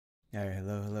All right,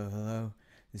 hello.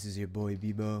 This is your boy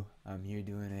Bebo. I'm here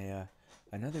doing a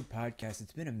another podcast.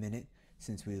 It's been a minute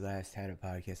since we last had a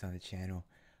podcast on the channel,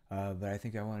 but I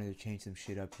think I wanted to change some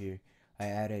shit up here. I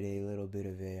added a little bit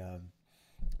of a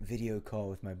video call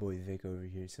with my boy Vic over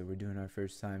here, so we're doing our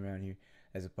first time around here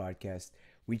as a podcast.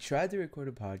 We tried to record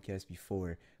a podcast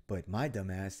before, but my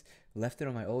dumbass left it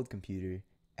on my old computer,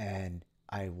 and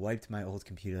I wiped my old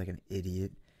computer like an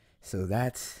idiot. So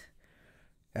that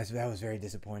was very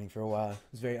disappointing for a while. It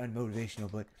was very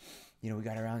unmotivational, but we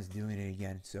got around to doing it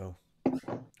again. So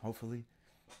hopefully,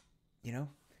 you know,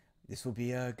 this will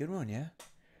be a good one. Yeah.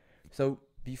 So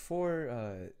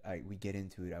before we get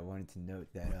into it, I wanted to note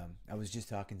that I was just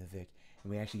talking to Vic, and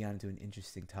we actually got into an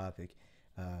interesting topic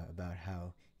about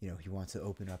how he wants to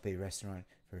open up a restaurant.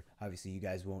 For obviously you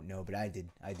guys won't know, but I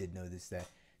did know this that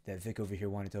Vic over here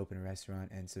wanted to open a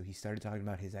restaurant, and so he started talking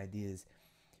about his ideas.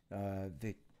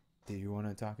 Vic, do you want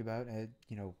to talk about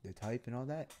the type and all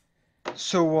that?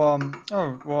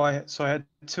 I had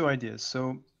two ideas.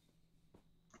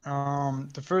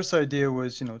 The first idea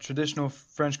was, traditional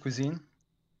French cuisine.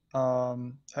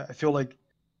 I feel like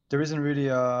there isn't really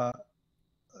a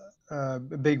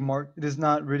big market. There's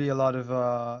not really a lot of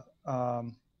a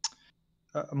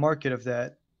market of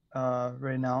that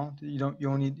right now. You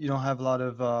don't have a lot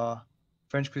of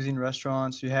French cuisine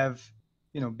restaurants. You have,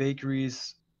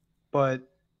 bakeries, but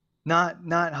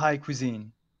not high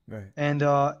cuisine. Right. And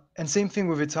same thing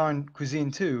with Italian cuisine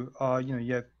too.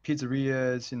 You have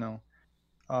pizzerias,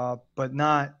 but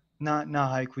not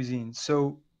high cuisine.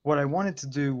 So what I wanted to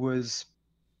do was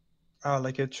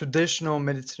like a traditional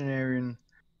Mediterranean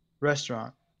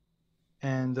restaurant,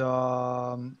 and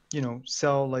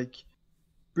sell like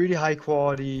really high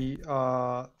quality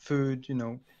food.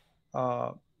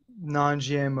 Uh,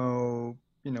 non-GMO.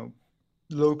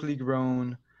 Locally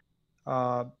grown.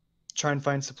 Uh, Try and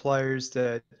find suppliers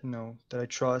that I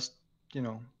trust. You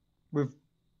know, with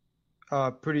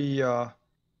pretty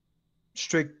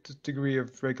strict degree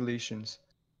of regulations.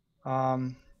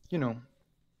 Um, you know,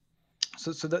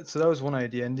 so that was one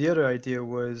idea, and the other idea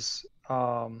was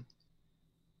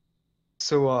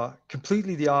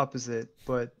completely the opposite,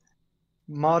 but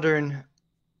modern,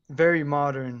 very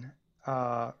modern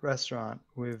restaurant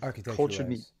with Architecture cultured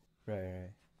meat. wise. Right,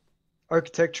 right.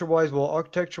 Architecture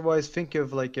wise, think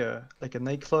of like a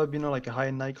nightclub, like a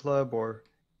high-end nightclub or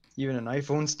even an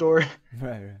iPhone store.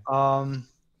 Right, right. Um,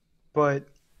 but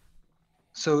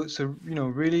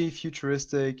really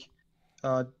futuristic,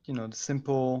 the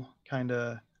simple kind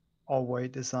of all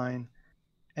white design.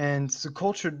 And so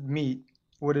cultured meat,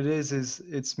 what it is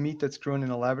it's meat that's grown in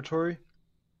a laboratory.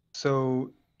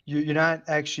 So you're not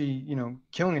actually,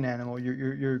 killing an animal.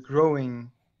 You're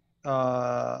growing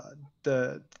uh,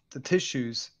 the the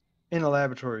tissues in a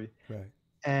laboratory. Right.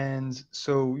 And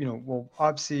so, well,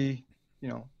 obviously,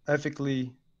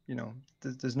 ethically,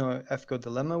 there's no ethical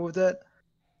dilemma with that.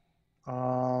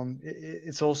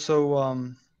 It's also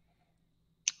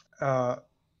uh,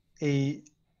 a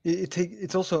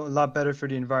it's also a lot better for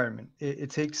the environment. It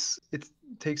takes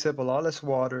up a lot less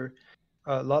water,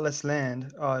 a lot less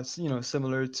land.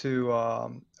 Similar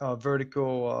to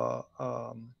vertical,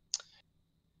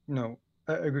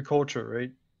 agriculture,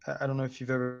 right? I don't know if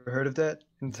you've ever heard of that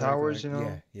in towers.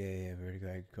 Yeah, vertical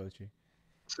agriculture.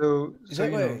 So Is so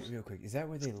that you know, why, real quick, is that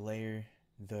where they layer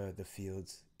the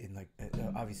fields in like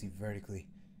obviously vertically,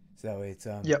 so that way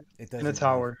yep, it in a doesn't really,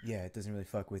 tower, yeah, it doesn't really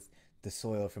fuck with the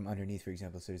soil from underneath, for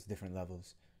example, so there's different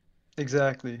levels.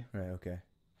 exactly. Right. Okay.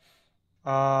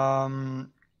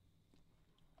 Um,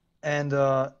 and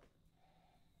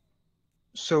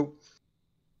so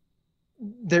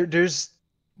there's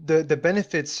the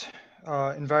benefits,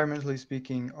 environmentally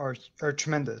speaking, are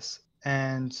tremendous,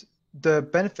 and the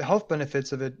health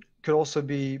benefits of it could also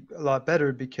be a lot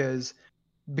better because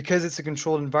it's a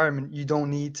controlled environment. You don't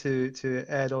need to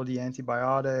add all the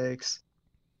antibiotics,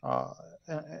 uh,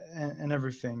 and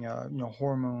everything,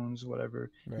 hormones,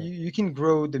 whatever. Right. You can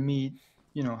grow the meat,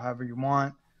 however you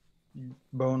want,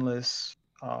 boneless,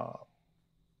 uh,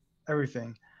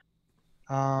 everything.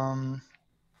 Um,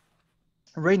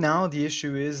 right now, the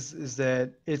issue is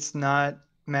that it's not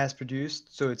mass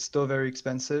produced, so it's still very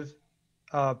expensive.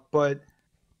 But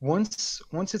once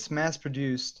it's mass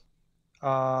produced,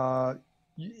 uh,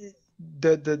 y-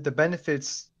 the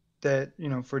benefits that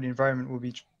for the environment will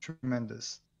be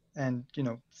tremendous, and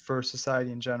for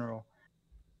society in general.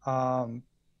 Um,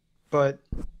 but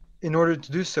in order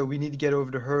to do so, we need to get over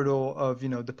the hurdle of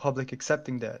the public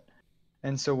accepting that.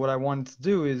 And so what I wanted to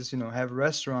do is have a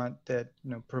restaurant that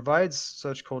provides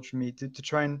such culture meat to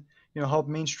try and help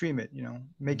mainstream it,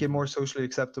 make it Mm-hmm. more socially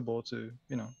acceptable to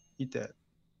eat that.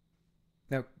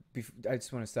 Now, I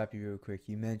just want to stop you real quick.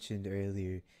 You mentioned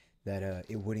earlier that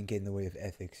it wouldn't get in the way of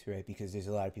ethics, right? Because there's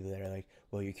a lot of people that are like,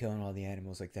 well, you're killing all the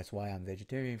animals. Like, that's why I'm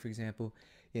vegetarian, for example.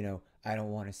 I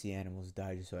don't want to see animals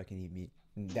die just so I can eat meat.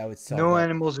 And that would solve No that.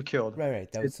 animals are killed. Right,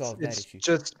 right. That would It's solve that it's issue.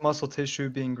 just muscle tissue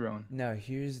being grown. Now,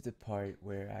 here's the part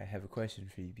where I have a question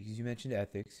for you because you mentioned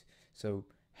ethics. So,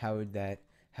 how would that,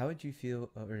 how would you feel,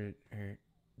 or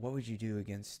what would you do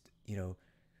against,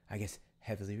 I guess,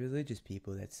 heavily religious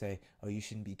people that say, oh, you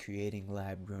shouldn't be creating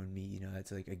lab grown meat,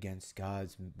 that's like against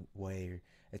God's way, or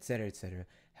et cetera, et cetera.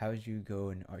 How would you go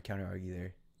and counter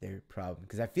argue their problem?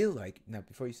 Because I feel like, now,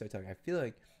 before you start talking, I feel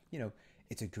like, you know,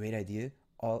 it's a great idea.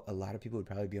 A lot of people would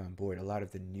probably be on board. A lot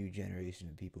of the new generation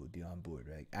of people would be on board,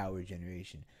 right? Our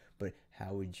generation. But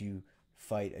how would you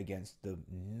fight against the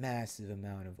massive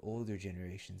amount of older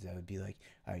generations that would be like,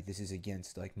 all right, this is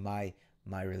against like my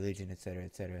religion, etc.,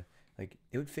 etc. Like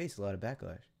it would face a lot of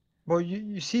backlash. Well,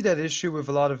 you see that issue with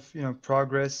a lot of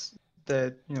progress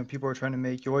that people are trying to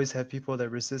make. You always have people that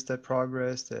resist that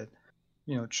progress, that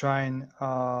try and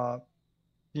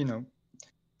you know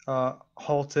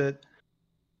halt it.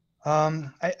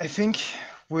 I think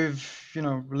with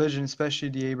religion, especially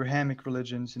the Abrahamic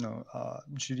religions,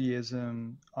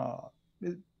 Judaism,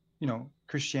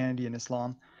 Christianity and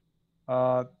Islam,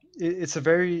 it's a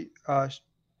very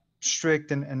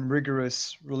strict and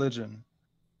rigorous religion.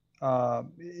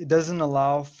 It doesn't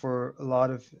allow for a lot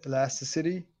of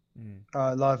elasticity, Mm.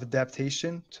 a lot of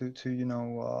adaptation to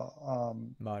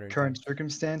Modern current times,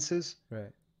 circumstances.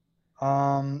 right?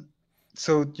 Um,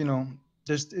 so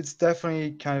there's it's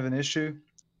definitely kind of an issue.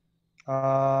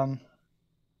 Um,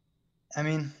 I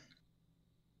mean,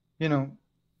 you know,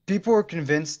 people are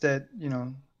convinced that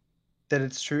that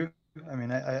it's true. I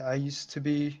mean, I used to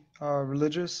be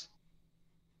religious,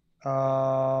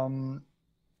 um,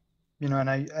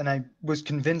 and I was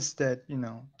convinced that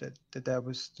that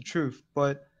was the truth.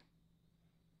 But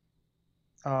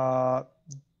uh,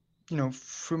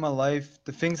 through my life,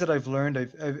 the things that I've learned,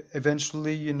 I've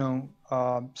eventually,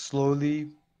 slowly,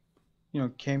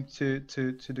 came to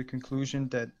the conclusion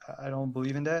that I don't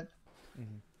believe in that.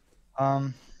 Mm-hmm.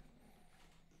 Um,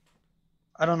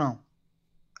 I don't know.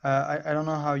 I don't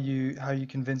know how you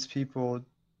convince people,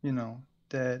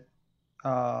 that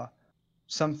uh,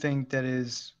 something that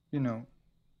is,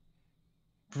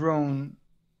 grown,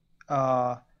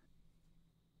 uh,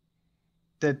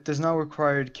 that does not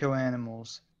require to kill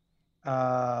animals,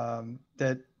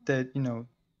 that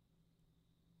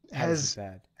How is it has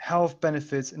bad? health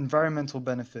benefits, environmental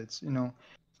benefits.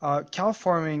 Cow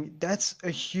farming, that's a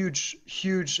huge,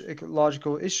 huge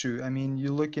ecological issue. I mean,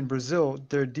 you look in Brazil,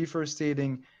 they're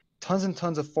deforesting tons and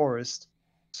tons of forest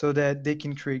so that they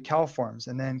can create cow farms,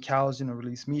 and then cows,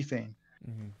 release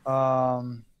Mm-hmm.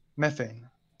 um, methane.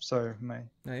 Sorry, my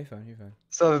No, you're fine. You're fine.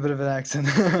 still have a bit of an accent.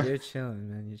 You're chilling,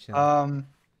 man. You're chilling. um,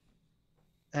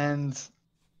 and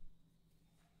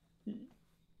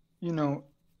you know,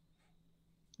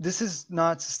 this is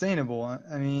not sustainable.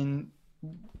 I mean,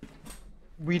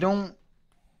 we don't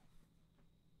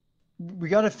we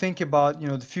got to think about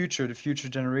the future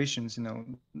generations,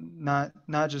 not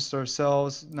just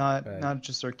ourselves, Right. not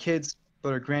just our kids,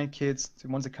 but our grandkids, the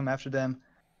ones that come after them.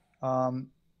 um,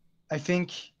 I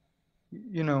think,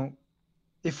 you know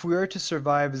if we are to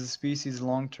survive as a species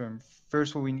long term,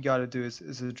 first what we got to do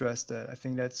is address that. I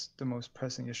think that's the most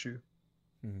pressing issue.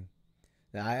 Mm-hmm.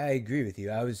 Now, I agree with you.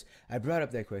 I brought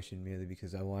up that question merely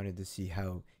because I wanted to see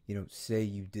how, say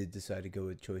you did decide to go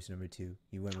with choice number two.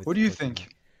 You went What with do you cultured meat.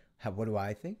 think? What do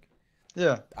I think?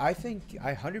 Yeah. I think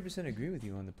I 100% agree with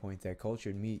you on the point that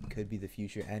cultured meat could be the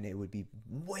future and it would be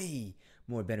way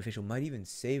more beneficial. Might even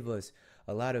save us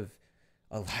a lot of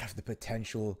the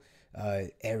potential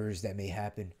errors that may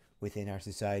happen within our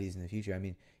societies in the future. I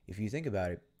mean, if you think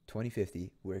about it,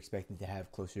 2050, we're expected to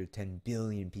have closer to 10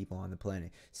 billion people on the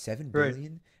planet. 7 Right.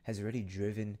 billion has already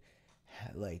driven,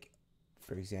 like,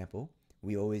 for example,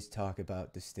 we always talk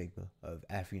about the stigma of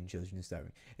African children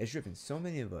starving. It's driven so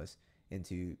many of us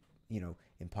into,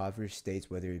 impoverished states,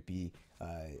 whether it be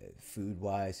food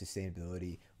wise,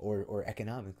 sustainability, or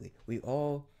economically. We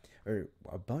all, or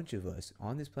a bunch of us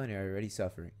on this planet, are already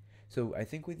suffering. So I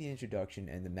think with the introduction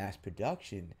and the mass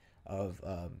production of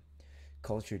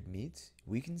cultured meats,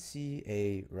 we can see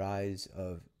a rise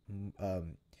of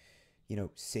um,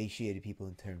 satiated people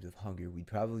in terms of hunger. We'd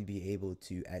probably be able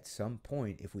to, at some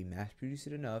point, if we mass produce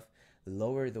it enough,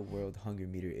 lower the world hunger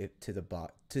meter to the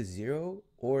to zero,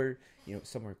 or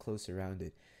somewhere close around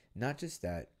it. Not just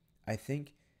that, I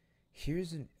think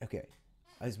here's an okay.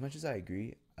 As much as I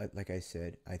agree, like I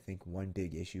said, I think one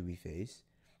big issue we face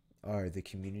are the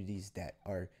communities that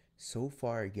are so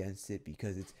far against it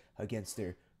because it's against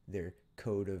their their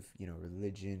code of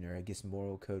religion, or I guess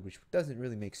moral code, which doesn't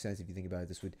really make sense if you think about it.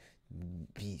 This would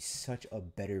be such a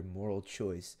better moral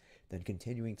choice than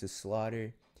continuing to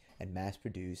slaughter and mass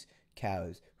produce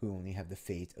cows who only have the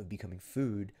fate of becoming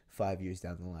food 5 years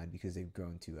down the line because they've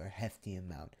grown to a hefty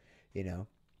amount. You know,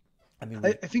 I mean, I,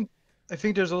 we I think I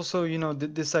think there's also,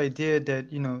 this idea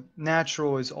that,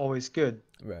 natural is always good.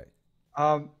 right,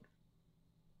 Um,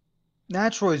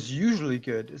 Natural is usually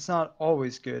good. It's not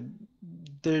always good.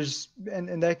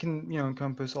 And that can,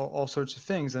 encompass all sorts of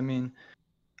things. I mean,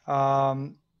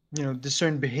 um, there's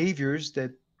certain behaviors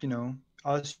that,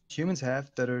 us humans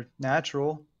have that are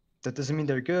natural. That doesn't mean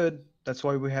they're good. That's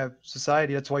why we have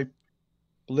society. That's why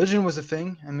religion was a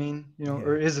thing. I mean, yeah,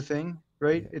 or is a thing,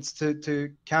 right? yeah, It's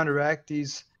to counteract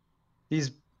these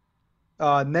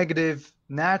negative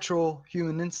natural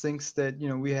human instincts that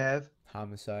we have.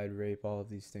 homicide, rape, all of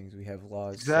these things. We have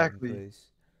laws set in Exactly. place.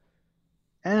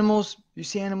 Animals, you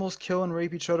see animals kill and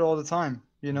rape each other all the time.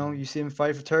 Mm-hmm. You see them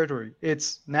fight for territory.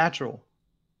 It's natural.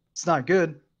 It's not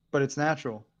good, but it's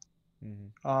natural.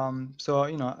 Mm-hmm. So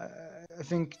I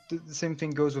think the same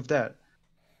thing goes with that.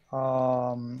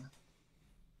 Um,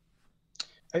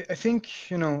 I think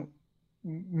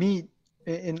meat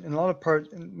in a lot of parts,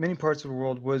 in many parts of the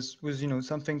world was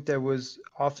something that was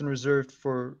often reserved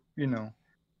for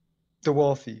the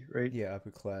wealthy, right? Yeah,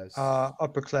 upper class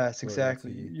Upper class,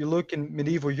 exactly. royalty. You look in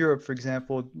medieval Europe, for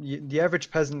example, the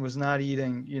average peasant was not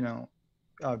eating,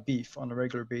 beef on a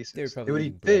regular They were basis. They probably would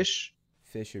eating eat bread, fish.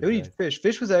 fish or They would eat bread. fish.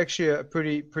 Fish was actually a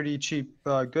pretty cheap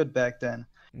good back then.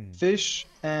 Mm-hmm. Fish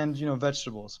and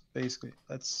vegetables, basically.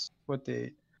 That's what they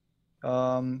ate.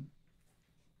 Um,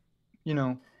 you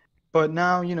know, but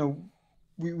now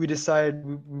we decided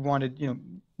we wanted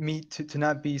meat to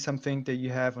not be something that you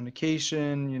have on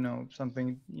occasion,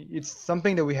 something, it's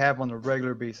something that we have on a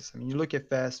regular basis. I mean, you look at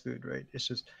fast food, right?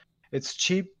 It's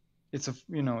cheap, it's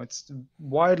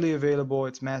widely available,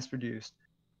 it's mass produced.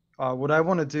 What I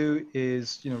want to do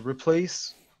is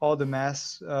replace all the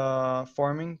mass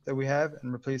farming that we have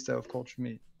and replace that with cultured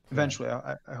meat Right. eventually.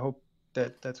 I hope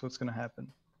that that's what's going to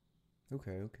happen.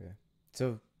 Okay. Okay.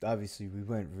 So obviously we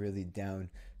went really down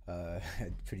a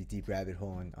pretty deep rabbit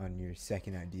hole on your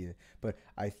second idea, but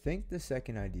I think the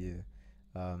second idea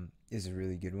is a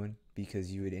really good one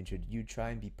because you try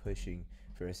and be pushing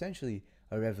for essentially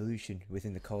a revolution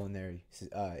within the culinary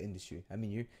industry. I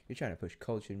mean, you're trying to push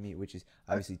cultured meat, which is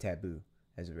obviously taboo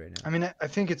as of right now. I mean, I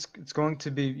think it's going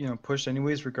to be pushed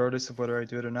anyways, regardless of whether I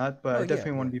do it or not. But Oh I yeah,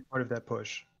 definitely want yeah, to be part of that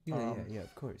push. yeah, yeah, yeah.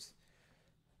 Of course,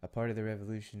 a part of the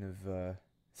revolution of the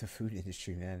food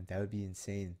industry, man. That would be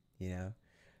insane. You know,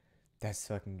 that's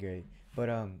fucking great. But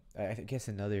I guess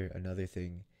another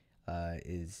thing,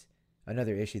 is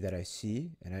another issue that I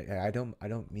see, and I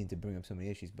don't mean to bring up so many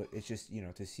issues, but it's just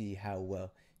to see how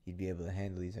well you'd be able to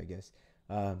handle these. I guess,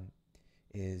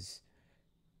 is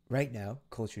right now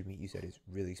cultured meat you said is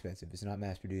really expensive. It's not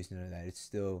mass produced, none of that. It's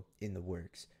still in the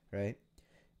works, right?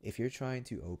 If you're trying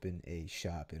to open a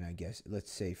shop, and I guess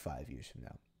let's say 5 years from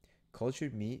now,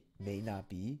 cultured meat may not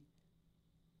be.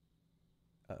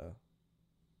 Uh oh,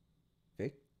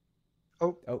 Vic.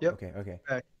 Oh, Oh, yep. okay, okay.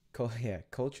 Back. Yeah,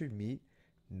 cultured meat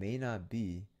may not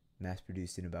be mass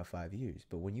produced in about 5 years,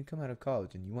 but when you come out of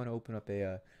college and you want to open up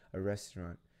a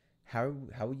restaurant, how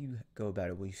will you go about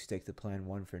it? Will you stick to plan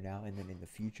one for now, and then in the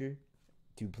future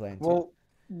do plan two? Well,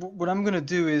 what I'm gonna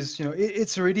do is,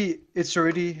 it's already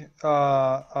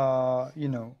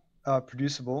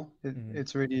producible. Mm-hmm.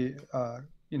 It's already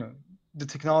you know, the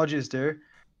technology is there.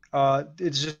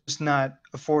 It's just not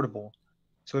affordable.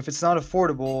 So if it's not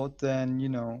affordable, then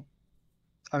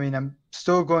I mean, I'm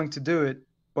still going to do it,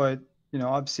 but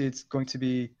obviously it's going to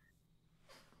be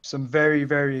some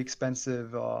very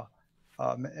expensive.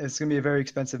 It's going to be a very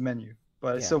expensive menu,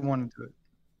 but I Yeah, still want to do it.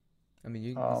 I mean,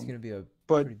 it's Um, gonna be a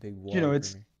but pretty big water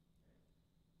it's burner.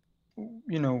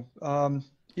 you know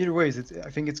either ways, I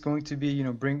think it's going to be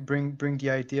bring the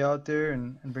idea out there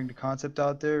and bring the concept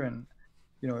out there, and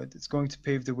it's going to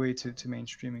pave the way to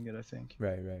mainstreaming it, I think.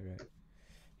 Right, right, right.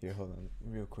 Here, hold on,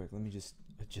 real quick. Let me just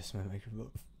adjust my microphone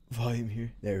volume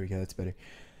here. There we go. That's better.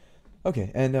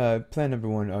 Okay, and plan number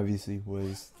one obviously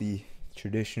was the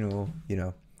traditional,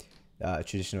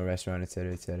 traditional restaurant,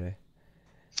 etc., etc.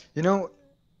 You know,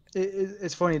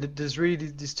 it's funny that there's really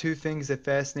these two things that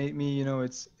fascinate me.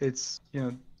 It's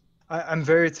I'm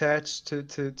very attached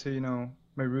to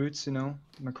my roots,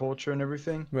 my culture and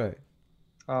everything. Right.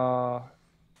 Uh,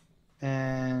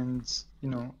 and you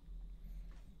know,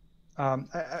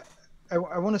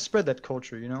 I want to spread that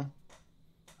culture.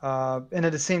 And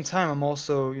at the same time, I'm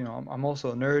also a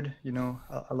nerd.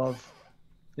 I love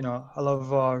I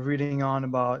love reading on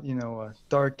about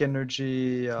dark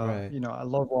energy. Right. I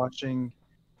love watching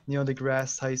Neil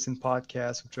deGrasse Tyson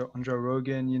podcasts with on Joe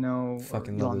Rogan, or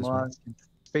Fucking love Elon those, man. Musk and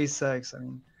SpaceX. I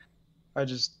mean, I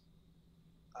just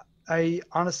I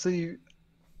honestly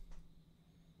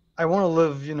I want to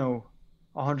live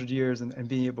 100 years and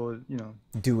be able to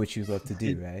Do what you love to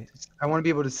see, do, right? I want to be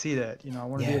able to see that. I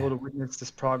want to be able Yeah. to witness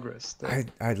this progress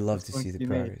I'd love that's to going see to the be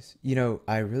made. progress. You know,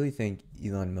 I really think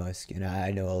Elon Musk, and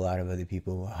I know a lot of other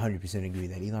people 100% agree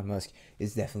that Elon Musk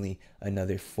is definitely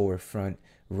another forefront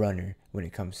runner when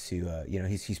it comes to,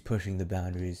 he's pushing the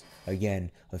boundaries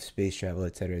again of space travel,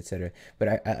 et cetera, et cetera.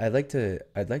 But I'd like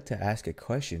to ask a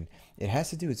question. It has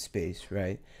to do with space,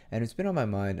 right? And it's been on my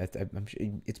mind. I'm sure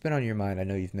it's been on your mind. I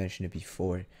know you've mentioned it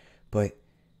before, but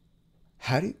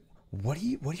how do what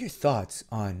are your thoughts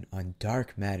on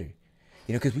dark matter?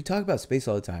 You know, because we talk about space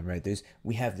all the time, right?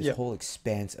 We have this Yeah. whole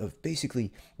expanse of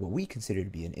basically what we consider to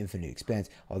be an infinite expanse.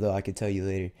 Although I could tell you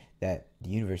later that the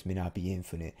universe may not be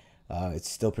infinite. It's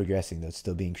still progressing, though. It's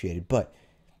still being created. But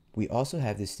we also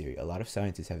have this theory. A lot of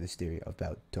scientists have this theory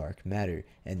about dark matter,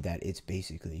 and that it's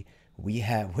basically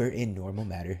we're in normal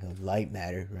matter, light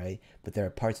matter, right? But there are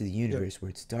parts of the Yeah. universe where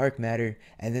it's dark matter,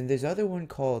 and then there's other one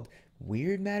called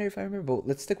weird matter, if I remember. But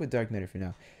let's stick with dark matter for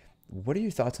now. What are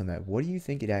your thoughts on that? What do you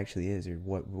think it actually is, or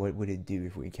what would it do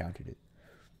if we encountered it?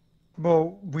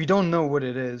 Well, we don't know what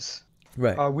it is.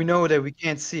 Right, We know that we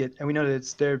can't see it, and we know that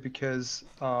it's there because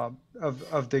of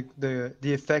the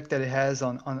effect that it has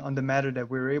on the matter that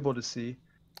we're able to see.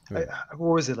 right.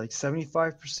 What was it, like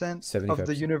 75% of Seventy-five the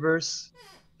percent. universe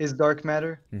is dark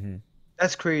matter? Mm-hmm.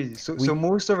 That's crazy. So We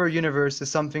most of our universe is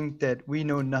something that we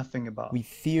know nothing about. we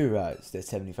theorize that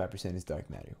 75% is dark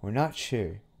matter. We're not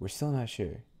sure. We're still not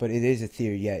sure, but it is a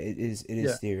theory. Yeah, it is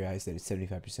Yeah. theorized that it's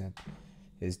 75%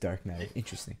 is dark matter. It,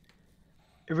 Interesting.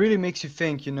 it really makes you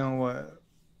think,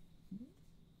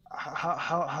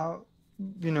 how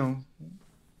you know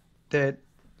that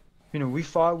we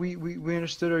thought we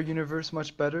understood our universe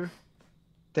much better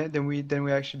than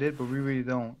we actually did, but we really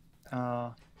don't.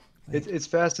 Uh, it's Like, it's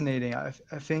fascinating. I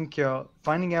think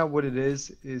finding out what it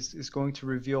is going to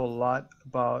reveal a lot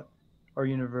about our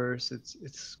universe,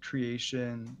 its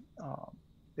creation,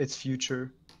 its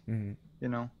future. mm, You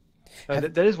know,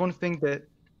 have that is one thing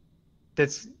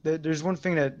there's one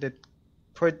thing that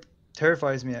quite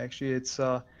terrifies me actually. It's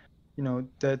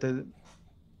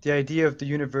the idea of the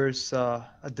universe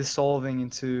dissolving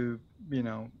into you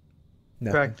know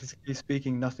nothing. practically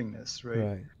speaking nothingness, right?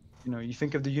 Right. You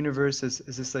think of the universe as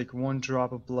this like one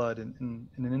drop of blood in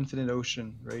an infinite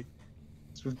ocean, right?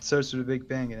 So it starts with a big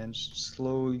bang and then just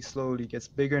slowly gets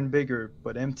bigger and bigger,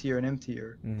 but emptier and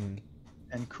emptier, Mm,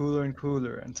 and cooler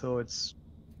until it's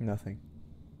nothing.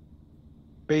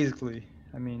 basically,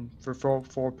 I mean, for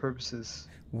all purposes.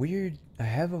 Weird. I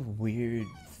have a weird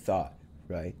thought.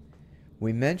 Right.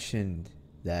 We mentioned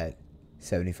that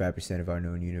 75% of our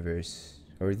known universe,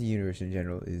 or the universe in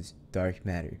general, is dark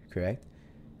matter. Correct.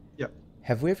 Yep.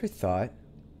 Have we ever thought?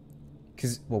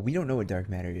 Because well, we don't know what dark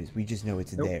matter is. We just know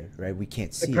it's Nope. there, right? We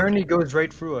can't see it. Apparently, it goes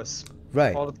right through us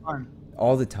Right. all the time.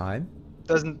 All the time,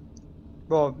 Doesn't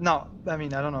Well, no, I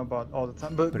mean, I don't know about all the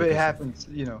time, but but it it does something. happens.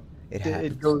 It It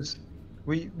happens. goes.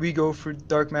 We go through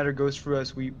dark matter goes through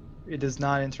us. It does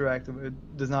not interact.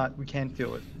 It does not. We can't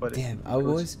feel it, but it, Damn, I it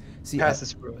goes was see.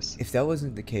 passes through us. If that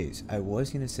wasn't the case, I was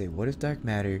gonna say, what if dark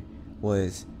matter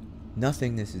was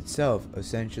nothingness itself,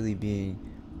 essentially being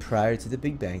prior to the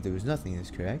Big Bang? There was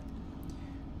nothingness, correct?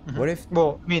 Hmm. What if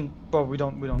Well, I mean, but we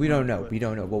don't we know, don't know? but We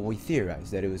don't know. Well, we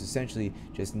theorized that it was essentially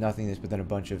just nothingness, but then a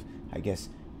bunch of, I guess,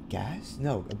 gas.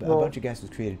 No, a bunch well, of gas was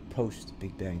created post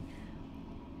Big Bang.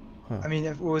 Huh? I mean,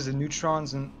 what was it?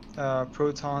 Neutrons and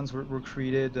protons were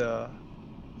created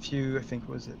few, I think,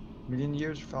 was it million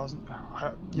years or thousand?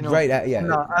 Right.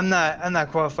 Yeah. I'm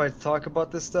not qualified to talk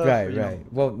about this stuff, Right, but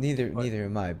right. Well, neither but neither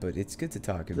am I, but it's good to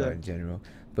talk yeah. about in general.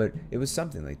 But it was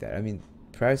something like that. I mean,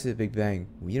 prior to the Big Bang,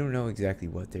 we don't know exactly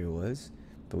what there was,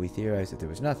 but we theorized that there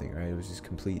was nothing, right? It was just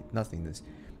complete nothingness.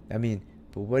 I mean,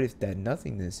 but what if that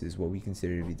nothingness is what we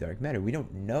consider to be dark matter? We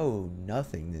don't know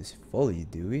nothingness fully,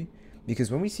 do we?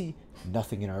 Because when we see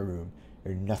nothing in our room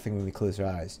or nothing when we close our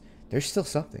eyes, there's still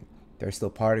something. There are still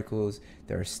particles.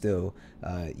 There are still,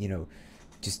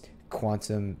 just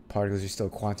quantum particles are still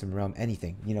quantum realm,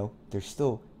 anything, there's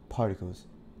still particles,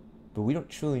 but we don't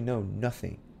truly know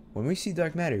nothing. When we see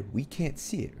dark matter, we can't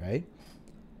see it, right?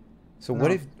 So what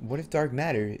No. if what if dark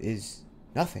matter is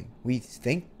nothing? We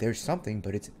think there's something,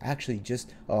 but it's actually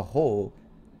just a hole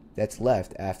that's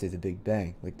left after the Big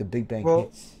Bang. Like the Big Bang Well,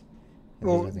 hits and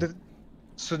there's well, nothing.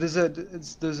 so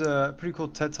there's a pretty cool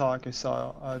TED talk I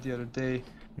saw the other day.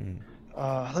 Mm.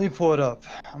 Let me pull it up.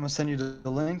 I'm gonna send you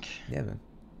the link. Yeah, man.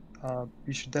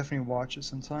 You should definitely watch it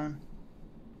sometime.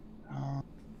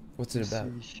 What's Let it me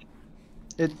about? see.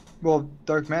 It well,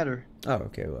 dark matter. Oh,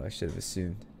 okay. Well, I should have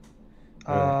assumed.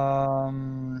 All right.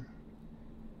 Um,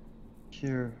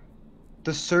 Here,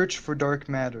 the search for dark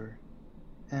matter,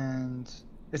 and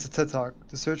it's a TED talk.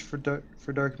 The search for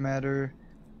dark matter,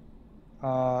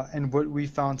 and what we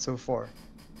found so far.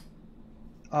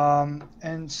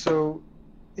 And so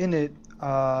in it,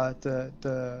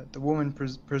 the woman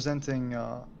presenting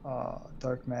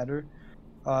dark matter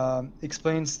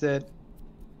explains that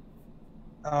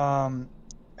um,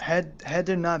 had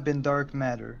there not been dark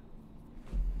matter,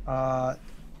 uh,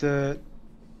 the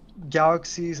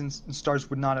galaxies and stars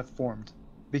would not have formed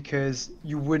because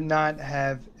you would not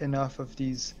have enough of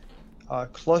these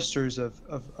clusters of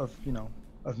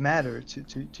of matter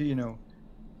to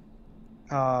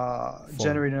Form.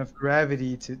 generate enough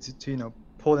gravity to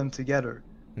pull them together.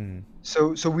 Mm.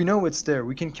 So we know it's there.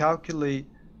 We can calculate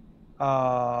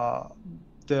uh,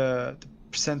 the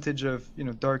percentage of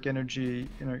dark energy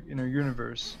in our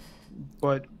universe,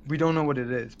 but we don't know what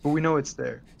it is. But we know it's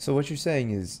there. So what you're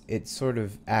saying is it sort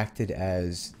of acted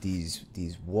as these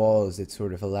walls that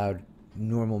sort of allowed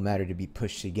normal matter to be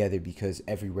pushed together because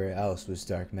everywhere else was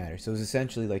dark matter. So it was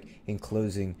essentially like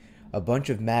enclosing a bunch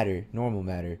of matter, normal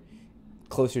matter,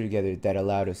 closer together that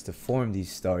allowed us to form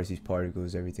these stars, these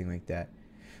particles, everything like that.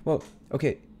 Well,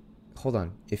 okay, hold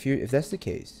on. If that's the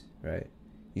case, right?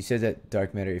 You said that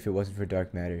dark matter, if it wasn't for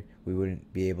dark matter, we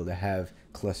wouldn't be able to have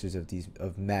clusters of these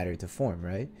of matter to form,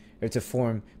 right? Or to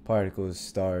form particles,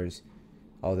 stars,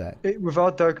 all that.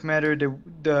 Without dark matter,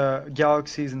 the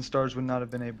galaxies and stars would not have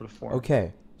been able to form.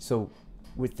 Okay, so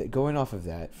going off of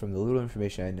that, from the little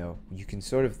information I know, you can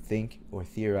sort of think or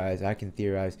theorize. I can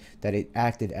theorize that it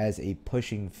acted as a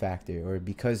pushing factor, or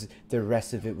because the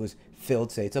rest of it was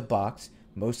filled. Say it's a box,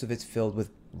 most of it's filled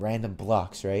with random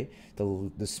blocks, right?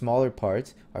 The smaller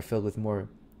parts are filled with more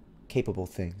capable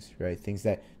things, right? Things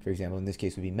that, for example, in this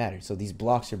case would be matter. So these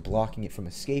blocks are blocking it from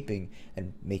escaping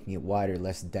and making it wider,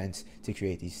 less dense to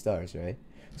create these stars, right?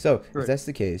 So if Right. that's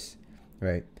the case,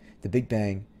 right, the Big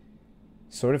Bang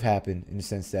sort of happened in the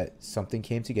sense that something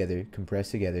came together,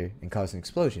 compressed together, and caused an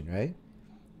explosion, right?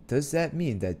 Does that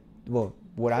mean that, well,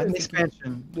 what I'm An thinking,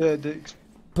 expansion.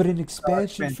 but an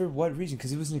expansion Expansion. for what reason?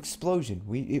 Because it was an explosion.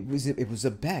 It was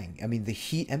a bang. I mean, the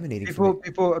heat emanating from it.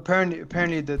 People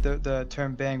apparently the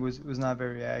term bang was not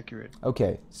very accurate.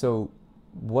 Okay, so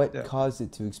what Yeah. caused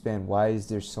it to expand? Why is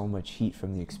there so much heat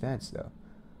from the expanse, though?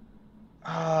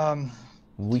 Um,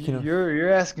 We can. you're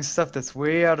asking stuff that's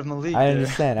way out of my league there.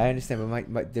 I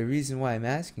understand, but the reason why I'm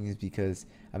asking is because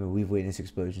I mean we've witnessed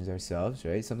explosions ourselves,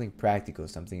 right? Something practical,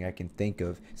 something I can think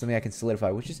of, something I can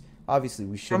solidify, which is obviously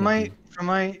we shouldn't be.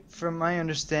 From my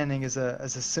understanding as a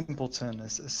simpleton,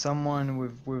 as someone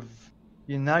with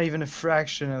not even a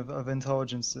fraction of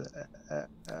intelligence,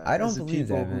 I as don't the believe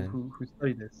people that, man. who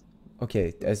study this.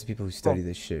 Okay, as the people who study Well,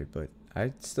 this shit, but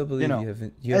I still you believe know, you have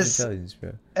as intelligence,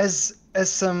 bro. as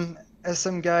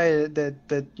some guy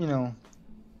that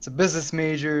it's a business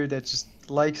major that just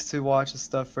likes to watch this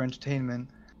stuff for entertainment,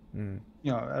 Mm.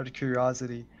 out of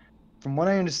curiosity. From what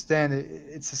I understand,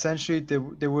 it's essentially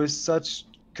there was such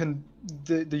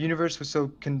the universe was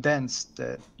so condensed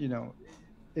that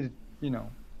it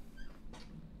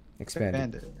Expanded,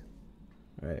 expanded.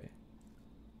 right?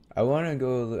 I want to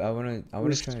go. I It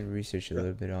want to was try and research a yeah,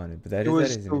 little bit on it, but it that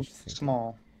was is an so interesting thing.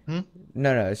 small. Hmm?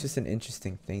 No, no, it's just an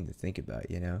interesting thing to think about,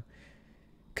 you know?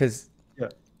 Because Yeah.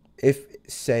 if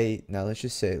say now let's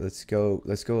just say let's go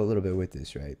a little bit with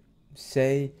this, right?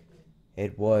 Say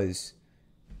it was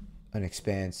an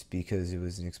expanse because it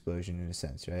was an explosion in a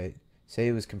sense, right? Say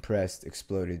it was compressed,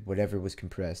 exploded, whatever was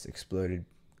compressed, exploded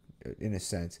in a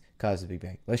sense, caused a big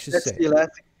bang. Let's just That's say, the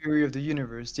elastic theory of the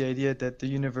universe, the idea that the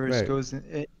universe right? goes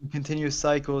in continuous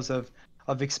cycles of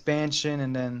expansion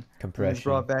and then is Compression,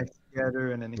 brought back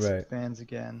together and then right? expands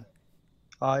again.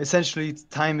 Essentially,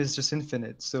 time is just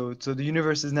infinite. So the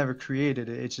universe is never created.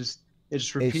 It just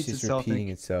It's repeats just itself and repeating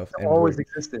itself, it and always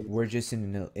existed. we're just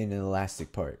in an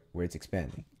elastic part where it's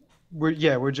expanding.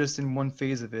 We're just in one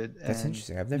phase of it, That's and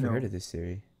interesting. I've you never heard know, of this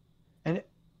theory. and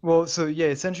well, so yeah,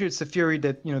 essentially, it's the theory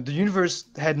that the universe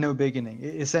had no beginning.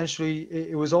 Essentially,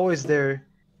 it was always there,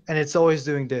 and it's always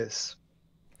doing this,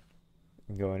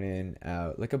 Going in,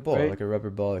 out, like a ball, right? like a rubber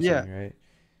ball or Yeah. something, right?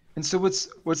 And so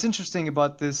what's interesting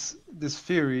about this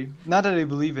theory, not that I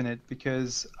believe in it,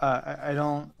 because I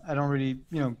don't really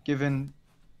given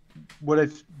what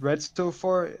I've read so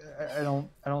far, I don't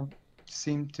I don't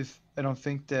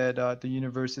think that the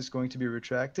universe is going to be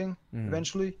retracting Mm.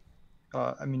 eventually.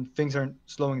 I mean, things aren't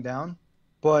slowing down,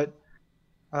 but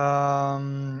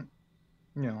Um,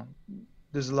 you know,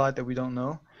 there's a lot that we don't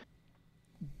know.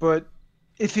 But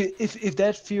if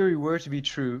that theory were to be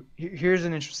true, here's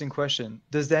an interesting question.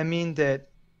 Does that mean that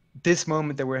this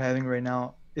moment that we're having right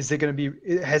now, is it going to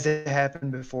be, has it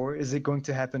happened before? Is it going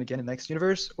to happen again in the next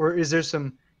universe? Or is there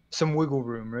some wiggle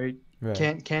room, right? Right.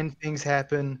 Can things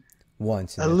happen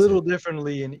Once and a that's little it.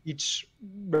 differently in each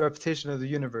repetition of the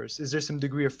universe? Is there some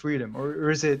degree of freedom, or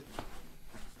is it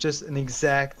just an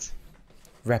exact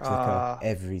Replica uh,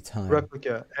 every time.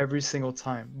 replica every single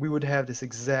time? We would have this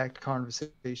exact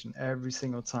conversation every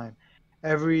single time.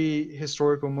 Every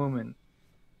historical moment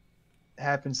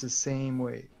happens the same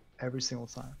way every single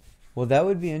time. Well, that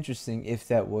would be interesting if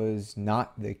that was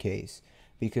not the case,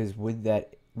 because would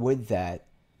that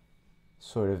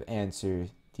sort of answer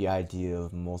the idea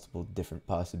of multiple different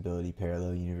possibility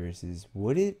parallel universes?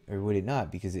 Would it or would it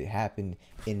not? Because it happened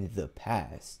in the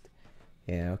past,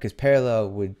 because parallel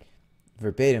would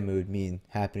verbatim would mean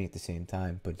happening at the same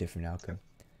time but different outcome.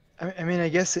 I mean, I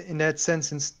guess in that sense,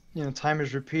 since time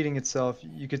is repeating itself,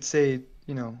 you could say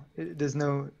there's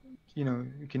no,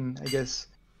 you can, I guess,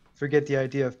 forget the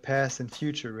idea of past and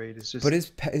future, right? It's But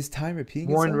just is time repeating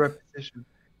one itself? repetition.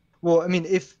 Well, I mean,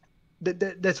 if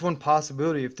that's one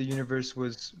possibility, if the universe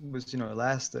was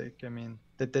elastic. I mean,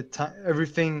 that time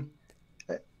everything.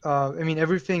 I mean,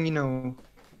 everything.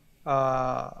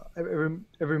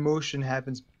 Every motion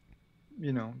happens.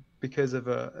 Because of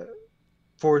a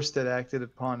force that acted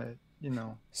upon it.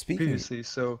 Speaking. Previously.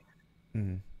 So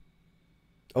Mm.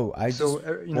 Oh, I so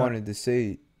just wanted to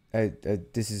say,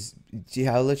 this is. Gee,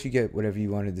 I'll let you get whatever you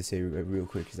wanted to say real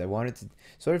quick because I wanted to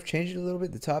sort of change it a little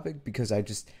bit the topic because I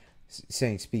just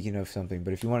saying speaking of something.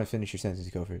 But if you want to finish your sentence,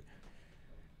 go for it.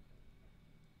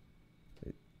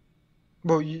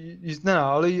 well, no,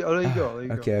 I'll let you go. I'll let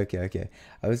you go. Okay, okay, okay.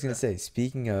 I was gonna Yeah. say,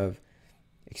 speaking of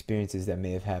experiences that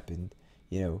may have happened,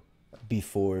 you know,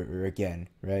 before or again,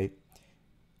 right?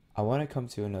 I want to come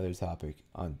to another topic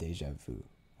on deja vu.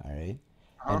 All right,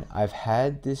 Huh? and I've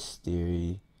had this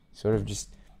theory sort of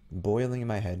just boiling in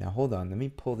my head. Now, hold on, let me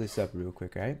pull this up real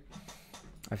quick, all right?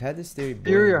 I've had this theory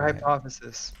Theory boiling or in my head.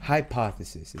 hypothesis?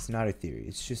 Hypothesis. It's not a theory.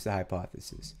 It's just a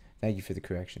hypothesis. Thank you for the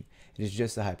correction. It is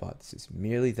just a hypothesis.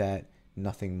 Merely that,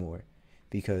 nothing more.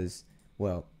 Because,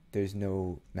 well, there's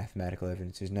no mathematical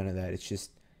evidence. There's none of that. It's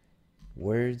just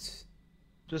words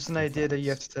Just an and idea that you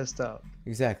have thoughts. to test out.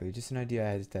 Exactly. Just an idea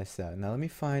I had to test out. Now let me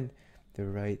find the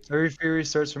right. Every theory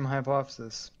starts from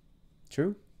hypothesis.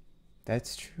 True?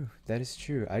 That's true. That is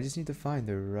true. I just need to find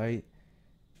the right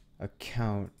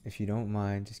account. If you don't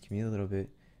mind, just give me a little bit.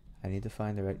 I need to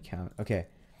find the right count. Okay.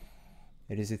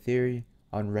 It is a theory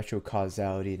on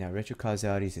retrocausality. Now,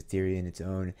 retrocausality is a theory in its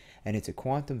own, and it's a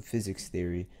quantum physics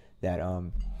theory that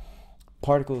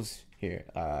particles here.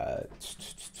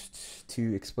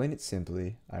 To explain it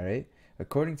simply, all right.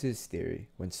 According to this theory,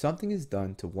 when something is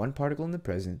done to one particle in the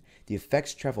present, the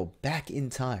effects travel back in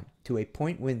time to a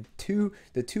point when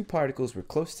the two particles were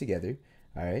close together.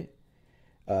 All right.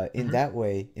 In Hmm. that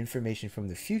way, information from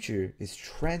the future is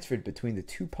transferred between the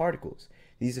two particles.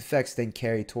 These effects then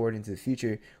carry toward into the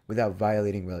future without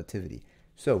violating relativity.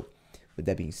 So, with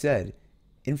that being said,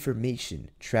 information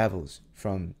travels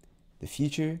from the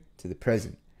future to the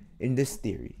present in this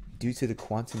theory due to the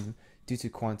quantum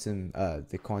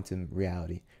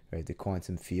reality, right? The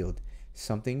quantum field.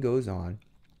 Something goes on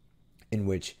in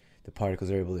which the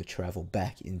particles are able to travel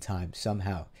back in time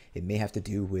somehow. It may have to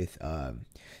do with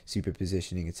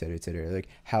superpositioning, etc., etc. Like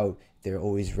how they're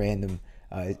always random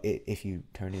if you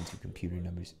turn into computer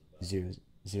numbers, zeros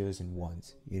and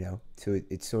ones, So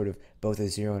it's sort of both a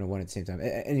zero and a one at the same time.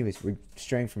 Anyways, we're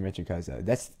straying from retrocausality.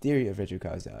 That's the theory of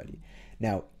retrocausality.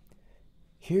 Now,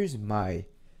 here's my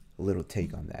little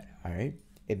take on that, all right?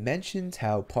 It mentions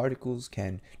how particles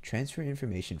can transfer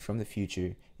information from the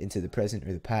future into the present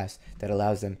or the past that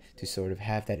allows them to sort of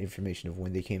have that information of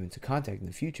when they came into contact in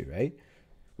the future, right?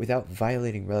 Without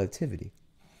violating relativity.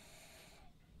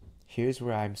 Here's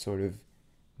where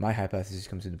my hypothesis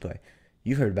comes into play.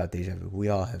 You've heard about deja vu. We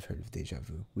all have heard of deja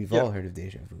vu. We've Yeah. all heard of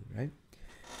deja vu, right?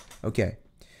 Okay.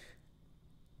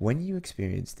 When you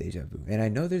experience deja vu, and I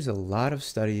know there's a lot of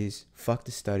studies, fuck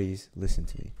the studies, listen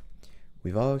to me.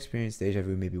 We've all experienced deja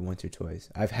vu maybe once or twice.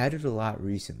 I've had it a lot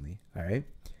recently, all right?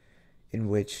 In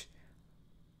which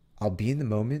I'll be in the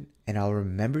moment and I'll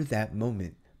remember that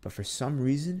moment, but for some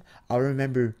reason, I'll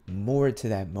remember more to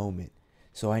that moment.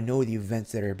 So I know the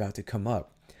events that are about to come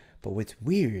up. But what's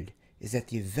weird is that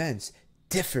the events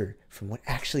differ from what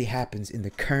actually happens in the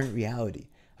current reality,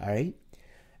 all right?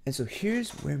 And so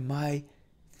here's where my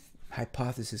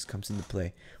hypothesis comes into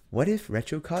play. What if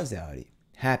retrocausality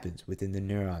happens within the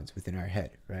neurons within our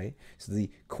head, right? So the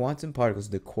quantum particles,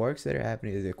 the quarks that are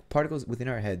happening, the particles within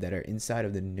our head that are inside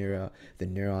of the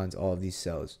neurons, all of these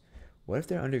cells. What if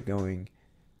they're undergoing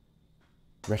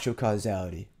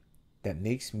retrocausality that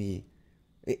makes me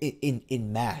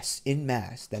in mass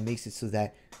that makes it so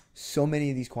that so many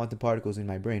of these quantum particles in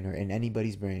my brain or in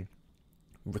anybody's brain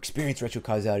experience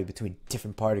retrocausality between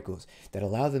different particles that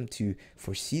allow them to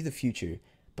foresee the future,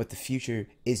 but the future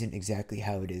isn't exactly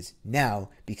how it is now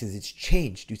because it's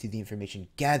changed due to the information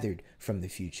gathered from the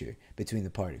future between the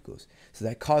particles. So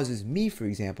that causes me, for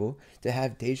example, to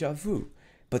have deja vu.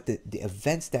 But the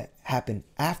events that happen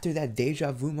after that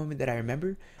deja vu moment that I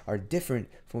remember are different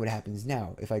from what happens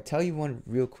now. If I tell you one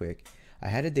real quick, I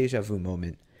had a deja vu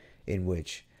moment in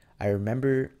which I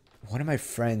remember one of my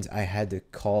friends, I had to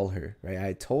call her, right?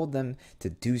 I told them to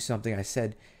do something. I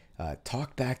said,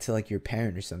 talk back to like your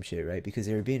parent or some shit, right? Because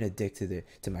they were being a dick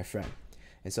to my friend.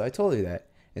 And so I told her that.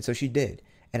 And so she did.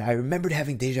 And I remembered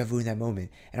having deja vu in that moment.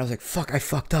 And I was like, fuck, I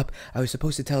fucked up. I was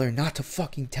supposed to tell her not to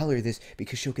fucking tell her this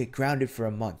because she'll get grounded for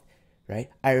a month, right?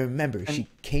 I remember And she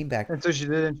came back. and so she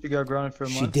didn't. She got grounded for a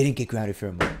She month. didn't get grounded for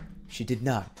a month. She did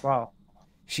not. Wow.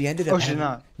 She ended Oh, up she did having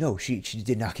not. no. She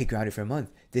did not get grounded for a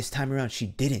month. This time around, she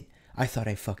didn't. I thought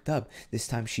I fucked up. This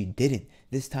time she didn't.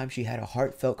 This time she had a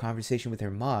heartfelt conversation with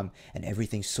her mom, and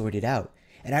everything sorted out.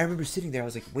 And I remember sitting there. I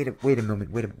was like, wait a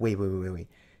moment. Wait.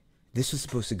 This was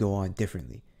supposed to go on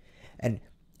differently, and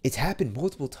it's happened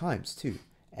multiple times too.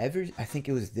 I think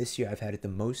it was this year. I've had it the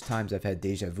most times I've had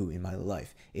deja vu in my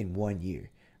life in 1 year.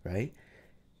 Right.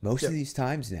 Most of Yep. these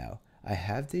times now, I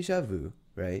have deja vu,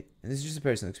 right? And this is just a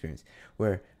personal experience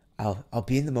where I'll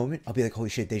be in the moment, I'll be like, holy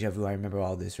shit, deja vu, I remember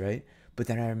all this, right? But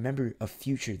then I remember a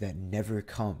future that never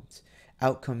comes,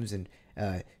 outcomes and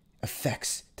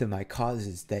effects to my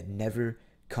causes that never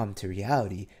come to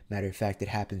reality. Matter of fact, it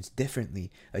happens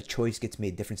differently. A choice gets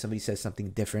made different. Somebody says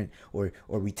something different, or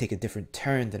we take a different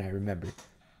turn than I remember.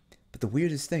 But the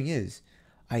weirdest thing is,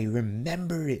 I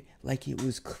remember it like it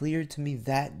was clear to me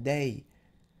that day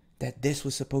that this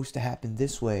was supposed to happen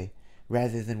this way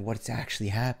rather than what's actually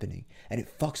happening. And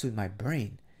it fucks with my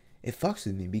brain. It fucks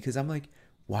with me because I'm like,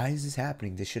 why is this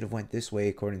happening? This should have went this way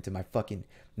according to my fucking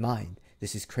mind.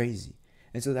 This is crazy.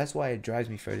 And so that's why it drives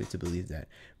me further to believe that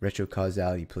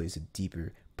retrocausality plays a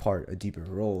deeper part, a deeper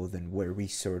role than where we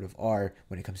sort of are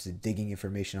when it comes to digging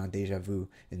information on deja vu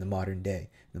in the modern day,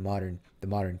 the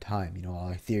modern time. All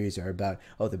our theories are about,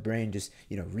 oh, the brain just,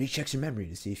 rechecks your memory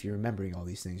to see if you're remembering all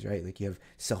these things, right? Like you have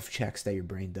self checks that your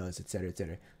brain does, etc.,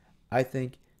 etc. I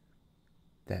think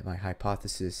that my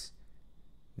hypothesis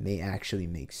may actually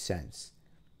make sense.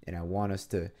 And I want us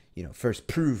to, first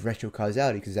prove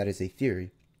retrocausality because that is a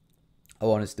theory. I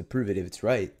want us to prove it. If it's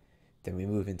right, then we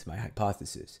move into my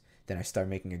hypothesis. Then I start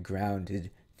making a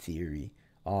grounded theory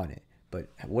on it. But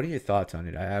what are your thoughts on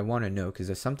it? I want to know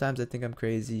because sometimes I think I'm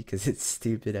crazy because it's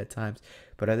stupid at times,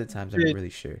 but other times I'm not Great. really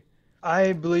sure.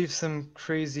 I believe some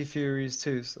crazy theories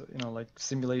too. So, like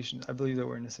simulation. I believe that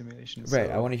we're in a simulation. Right,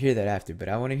 I So, want to hear that after, but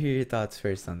I want to hear your thoughts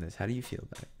first on this. How do you feel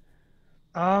about it?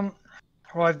 um,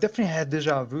 well, I've definitely had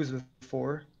deja vus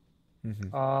before.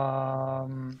 Mm-hmm.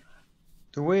 Um,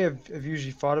 the way I've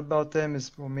usually thought about them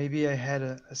is, well, maybe I had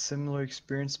a similar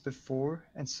experience before,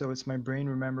 and so it's my brain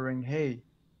remembering, hey,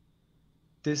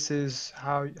 this is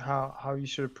how you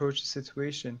should approach the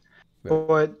situation. Right,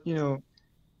 But,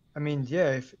 I mean,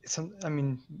 yeah, if it's I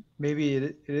mean, maybe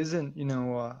it isn't,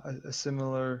 a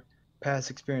similar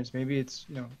past experience. Maybe it's,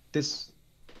 this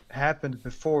happened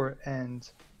before and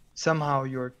somehow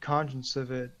you're conscious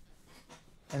of it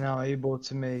and now able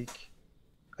to make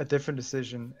a different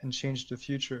decision and change the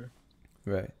future.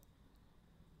 right.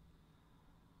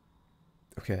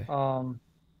 Okay. Um,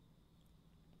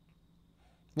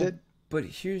 Well, that but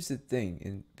here's the thing,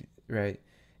 and right,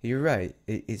 you're right.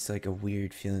 It's like a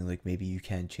weird feeling, like maybe you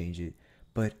can change it,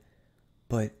 but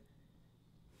but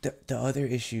the other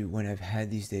issue when I've had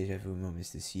these deja vu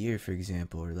moments this year, for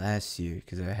example, or last year,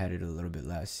 because I had it a little bit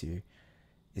last year,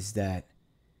 is that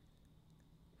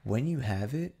when you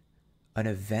have it, an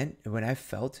event, when I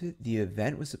felt it, the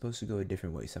event was supposed to go a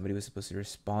different way. Somebody was supposed to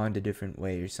respond a different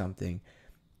way or something,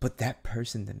 but that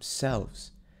person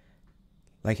themselves,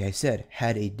 like I said,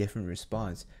 had a different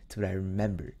response to what I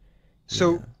remember, you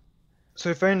know. so so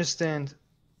if I understand,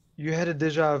 you had a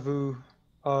deja vu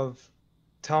of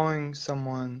telling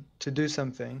someone to do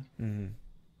something, Mm-hmm.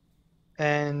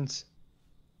 and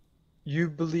you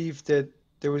believed that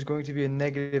there was going to be a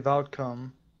negative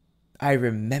outcome I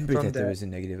remember from that there that. was a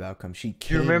negative outcome. She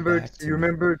You came remembered, back to you me.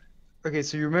 remembered, okay,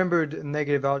 so you remembered a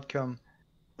negative outcome,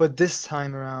 but this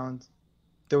time around,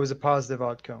 there was a positive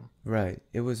outcome. Right.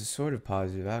 It was a sort of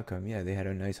positive outcome. Yeah, they had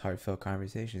a nice heartfelt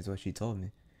conversation is what she told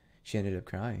me. She ended up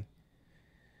crying.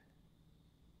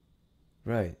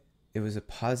 Right. It was a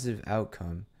positive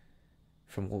outcome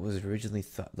from what was originally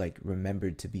thought like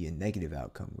remembered to be a negative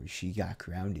outcome where she got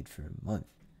grounded for a month.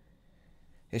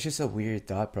 It's just a weird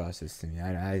thought process to me.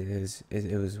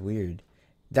 It was weird.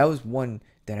 That was one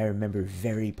that I remember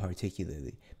very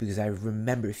particularly because I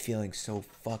remember feeling so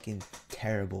fucking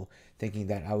terrible, thinking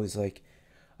that I was like,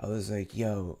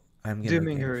 yo, I'm gonna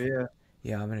Dooming get her. her, yeah.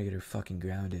 Yeah, I'm gonna get her fucking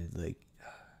grounded. Like,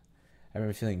 I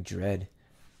remember feeling dread,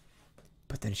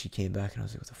 but then she came back and I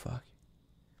was like, what the fuck?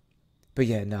 But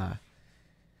yeah, nah.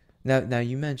 Now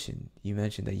you mentioned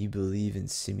that you believe in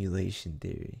simulation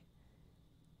theory.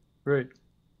 Right.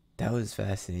 That was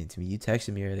fascinating to me. You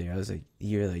texted me earlier.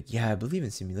 You're like, yeah, I believe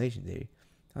in simulation theory.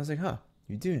 I was like, huh,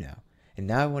 you do now. And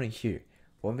now I want to hear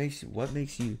what makes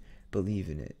you believe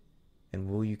in it, and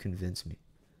will you convince me?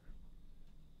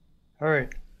 All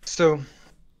right. So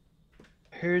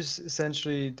here's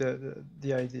essentially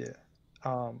the idea.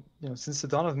 Since the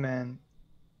dawn of man,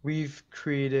 we've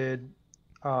created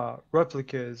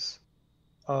replicas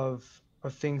of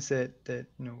things that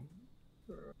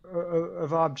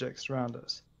of objects around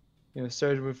us. It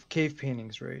started with cave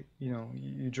paintings, right?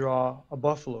 You draw a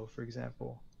buffalo, for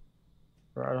example,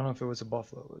 or I don't know if it was a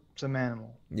buffalo, but some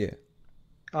animal. Yeah.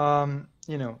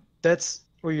 That's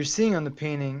what you're seeing on the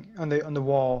painting on the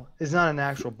wall is not an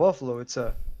actual buffalo. It's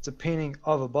a painting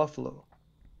of a buffalo.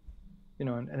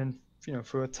 And then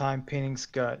for a time paintings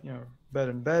got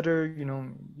better and better.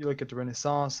 You look at the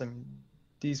Renaissance. I mean,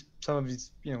 these some of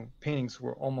these paintings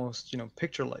were almost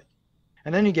picture like.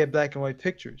 And then you get black and white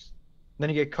pictures. Then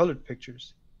you get colored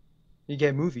pictures. You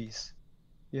get movies.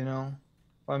 You know,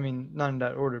 I mean, not in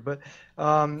that order, but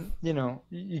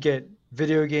you get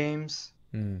video games,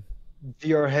 Mm.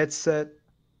 VR headset,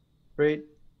 right?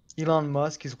 Elon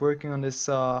Musk is working on this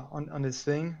on this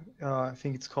thing. I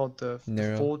think it's called the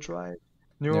Neural full drive,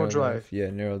 neural neural dive. drive. Yeah,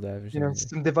 neural dive or something.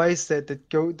 Some device that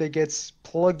gets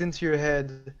plugged into your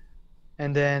head,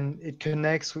 and then it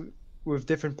connects with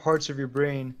different parts of your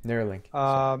brain. Neuralink.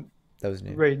 Sorry, Um, that was the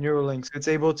name. right, Neuralink. So it's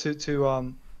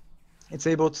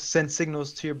able to send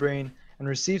signals to your brain and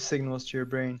receive signals to your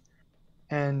brain.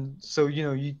 And so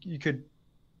you could,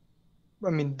 I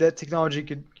mean, that technology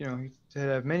could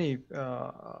have many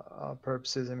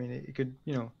purposes. I mean, it could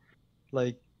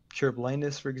like cure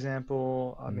blindness, for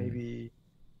example. Mm. Maybe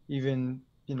even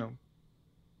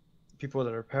people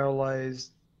that are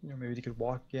paralyzed. Maybe they could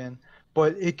walk again.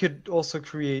 But it could also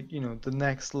create the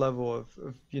next level of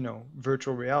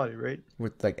virtual reality, right?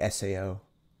 With like SAO.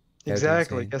 That would be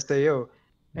Exactly, like insane. SAO.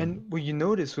 Mm. And what you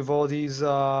notice with all these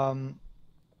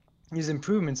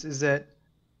improvements is that,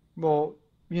 well,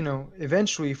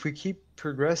 eventually, if we keep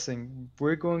progressing,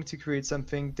 we're going to create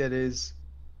something that is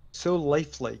so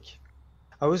lifelike.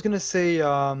 I was gonna say,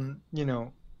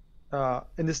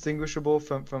 indistinguishable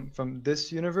from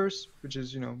this universe, which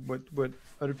is what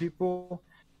other people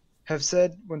have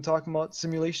said when talking about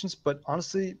simulations. But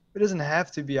honestly, it doesn't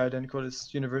have to be identical to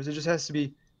this universe. It just has to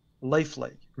be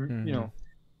lifelike. Mm-hmm.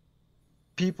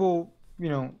 People,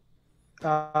 it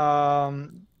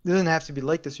doesn't have to be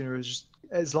like this universe, just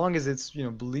as long as it's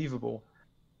believable.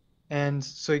 And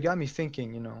so it got me thinking,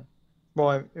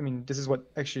 well, I mean, this is what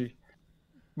actually,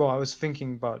 well, I was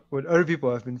thinking about what other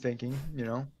people have been thinking,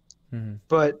 Mm-hmm.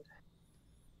 but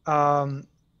um,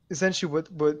 essentially what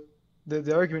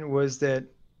the argument was that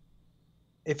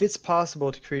if it's possible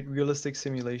to create realistic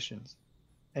simulations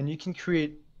and you can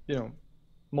create,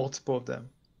 multiple of them,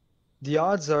 the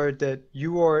odds are that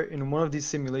you are in one of these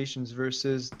simulations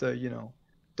versus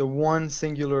the one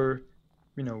singular,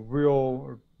 real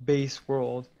or base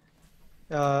world.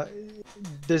 uh,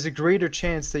 there's a greater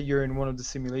chance that you're in one of the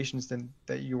simulations than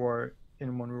that you are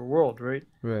in one real world, right?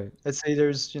 Right. Let's say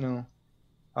there's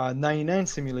 99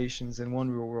 simulations in one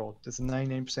real world. There's a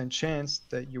 99% chance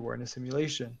that you are in a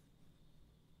simulation.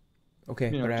 Okay,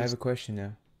 but I have a Just question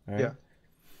now. All yeah. right.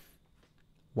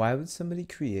 Why would somebody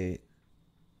create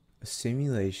a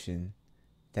simulation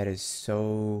that is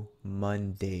so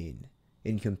mundane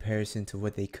in comparison to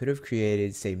what they could have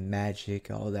created, say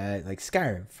magic, all that, like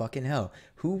Skyrim, fucking hell.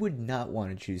 Who would not want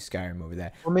to choose Skyrim over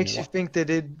that? What makes you What? think they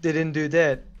didn't do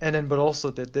that, and then but also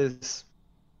did this?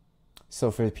 So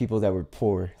for the people that were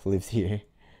poor lived here.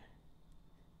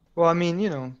 Well, I mean,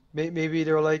 maybe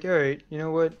they were like, all right, you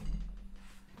know what?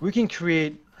 We can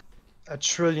create a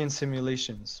trillion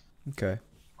simulations. Okay.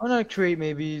 Why not create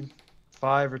maybe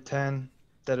 5 or 10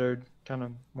 that are kind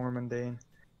of more mundane?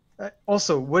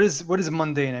 Also, what is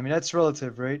mundane? I mean, that's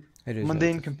relative, right? It is Mundane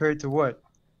relative. compared to what?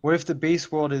 What if the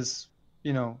base world is,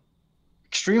 you know,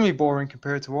 extremely boring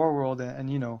compared to our world, and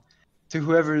to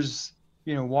whoever's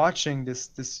watching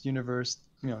this universe,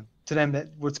 to them that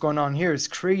what's going on here is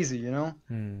crazy.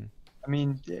 Hmm. I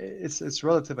mean, it's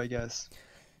relative, I guess.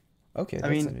 Okay, I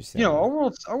that's mean,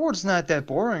 understandable. our world's not that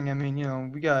boring. I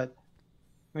mean, we got.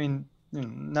 I mean,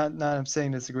 not I'm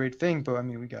saying that's a great thing, but I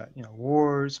mean, we got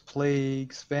wars,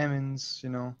 plagues, famines.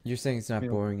 You're saying it's not You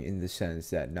know, boring in the sense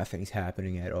that nothing's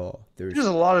happening at all. there's There's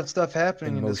a lot of stuff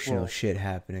happening in this emotional world. shit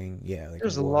happening. Yeah, like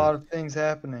There's a war. lot of things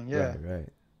happening. Yeah, Right, right.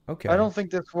 I Okay. don't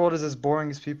think this world is as boring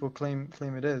as people claim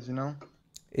it is.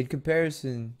 In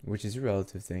comparison, which is a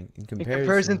relative thing, in In comparison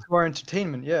comparison, to our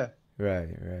entertainment, yeah. right,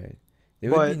 right. It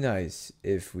would be But nice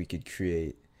if we could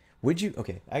create. Would you?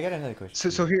 Okay, I got another question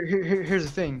for so you. here's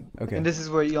the thing, Okay. and this is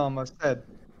what Elon Musk said.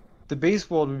 The base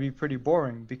world would be pretty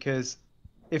boring because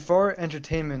if our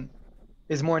entertainment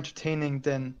is more entertaining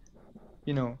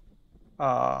you know,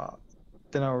 uh,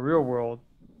 than our real world,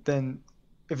 then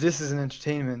if this is an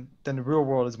entertainment, then the real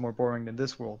world is more boring than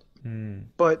this world. Hmm.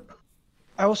 But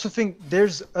I also think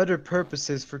there's other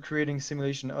purposes for creating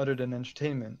simulation other than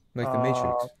entertainment. Like the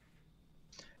Matrix.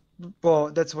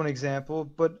 Well, that's one example,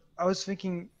 but I was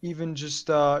thinking even just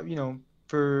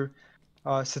for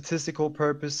statistical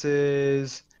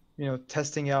purposes,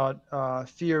 testing out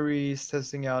theories,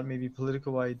 testing out maybe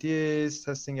political ideas,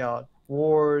 testing out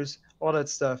wars, all that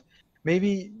stuff.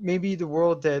 Maybe the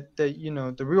world that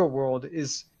the real world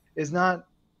is not,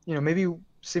 maybe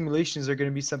simulations are going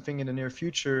to be something in the near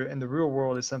future, and the real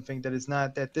world is something that is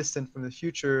not that distant from the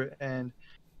future. And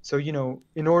so,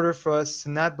 in order for us to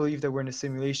not believe that we're in a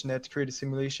simulation, they had to create a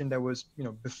simulation that was,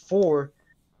 before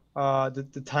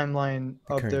the timeline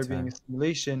The of current there being a time.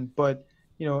 simulation, but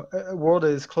a world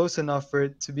that is close enough for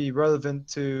it to be relevant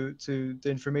to the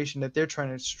information that they're trying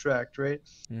to extract, right?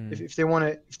 Hmm. If they want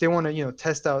to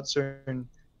test out certain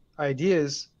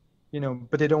ideas,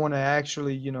 but they don't want to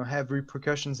actually have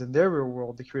repercussions in their real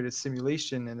world, they create a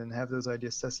simulation and then have those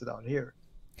ideas tested out here.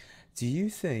 Do you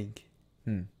think?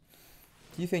 Hmm.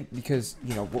 Do you think because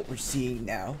what we're seeing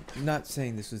now? I'm not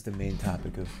saying this was the main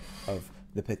topic of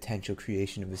the potential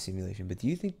creation of a simulation, but do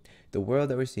you think the world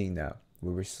that we're seeing now,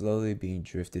 where we're slowly being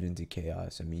drifted into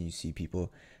chaos? I mean, you see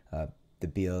people, uh, the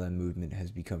BLM movement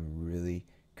has become really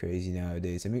crazy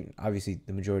nowadays. I mean, obviously,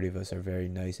 the majority of us are very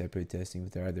nice at protesting,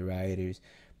 but there are the rioters.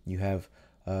 You have,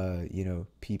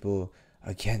 people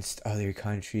against other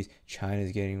countries.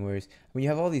 China's getting worse. I mean, you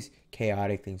have all these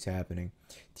chaotic things happening.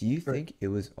 Do you Right. think it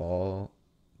was all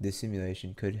this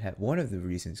simulation could have one of the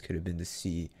reasons could have been to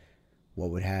see what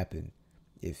would happen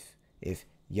if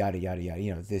yada yada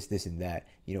yada, this and that,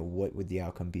 what would the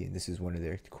outcome be? And this is one of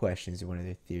their questions and one of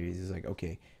their theories is like,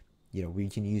 okay, we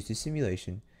can use the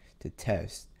simulation to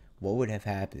test what would have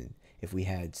happened if we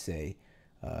had, say,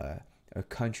 uh, a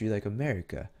country like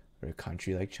America or a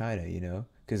country like China,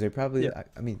 because they're probably, Yeah.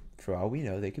 I mean, for all we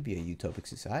know, they could be a utopic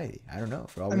society. I don't know.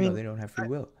 For all I we know, mean, they don't have free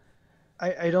will.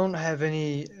 I don't have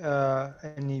any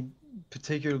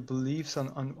particular beliefs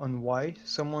on why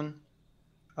someone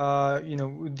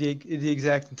the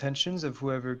exact intentions of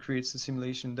whoever creates the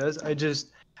simulation does.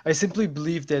 I simply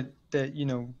believe that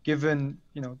given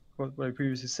what I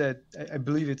previously said, I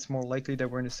believe it's more likely that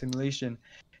we're in a simulation.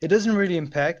 It doesn't really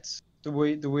impact the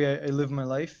way I live my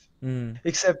life, Mm.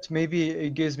 except maybe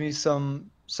it gives me some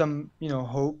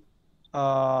hope,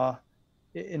 uh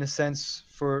in a sense,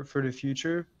 for the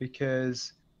future,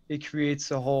 because it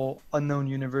creates a whole unknown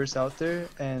universe out there.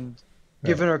 And Right.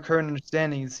 given our current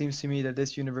understanding, it seems to me that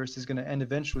this universe is going to end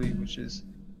eventually, which is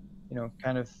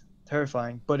kind of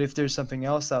terrifying. But if there's something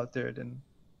else out there, then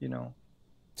you know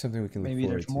Something we can look maybe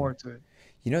forward there's to. more to it.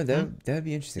 Hmm? That'd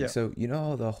be interesting. Yeah. So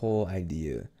the whole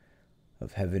idea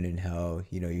of heaven and hell.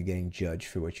 You're getting judged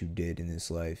for what you did in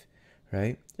this life,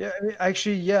 right? Yeah, I mean,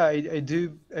 actually, yeah, I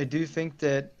do think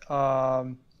that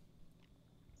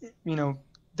you know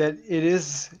that it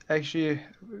is actually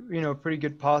a pretty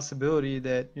good possibility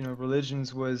that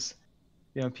religions was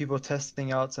people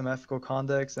testing out some ethical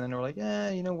conducts, and then they're like, yeah,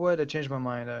 you know what, I changed my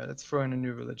mind, let's throw in a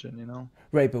new religion.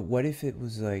 Right, but what if it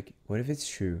was like, what if it's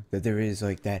true that there is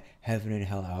like that heaven and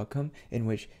hell outcome in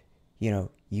which,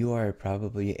 you are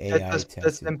probably AI That's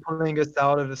tested. them pulling us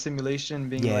out of the simulation,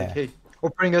 being like, Yeah, hey, or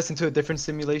putting us into a different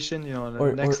simulation, on the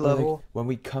or next like level. when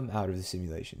we come out of the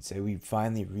simulation, say we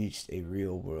finally reached a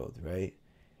real world, right?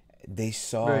 They Right.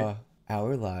 saw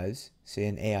our lives, say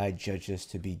an AI judged us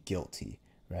to be guilty,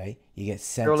 right? You get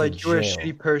They're sent to like, you're a jail.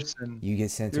 shitty person. You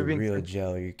get sent to You're being real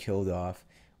jail, or you're killed off.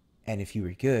 And if you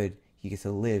were good, you get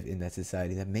to live in that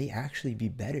society that may actually be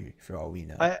better for all we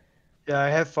know. I Yeah, I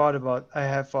have thought about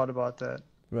that.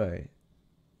 Right.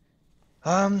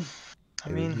 um I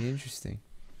It would mean, be interesting.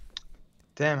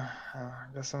 Damn, I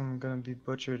guess I'm gonna be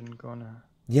butchered and gonna.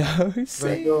 Yo, I'm gonna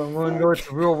same. go. I'm gonna go Fuck.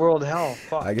 to real world hell.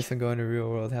 I Fuck. guess I'm going to real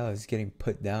world hell. It's getting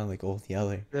put down like old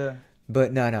Yeller. Yeah.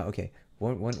 But no, no. Okay.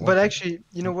 One But thing. actually,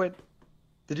 you know what?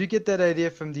 Did you get that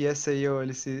idea from the SAO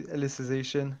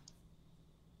Elicization?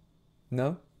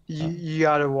 No. You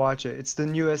gotta watch it. It's the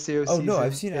new SAO Oh no,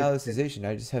 I've season. seen It Alicization.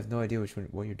 I just have no idea which one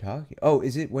what you're talking. Oh,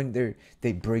 is it when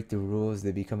they break the rules,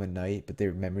 they become a knight, but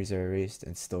their memories are erased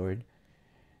and stored?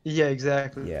 Yeah,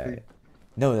 exactly. Yeah.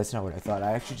 No, that's not what I thought.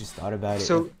 I actually just thought about it.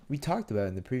 So We talked about it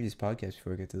in the previous podcast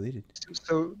before it got deleted.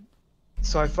 so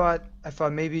so I thought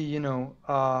maybe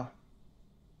yeah,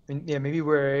 maybe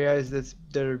we're AIs that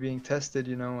are being tested,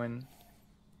 and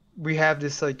we have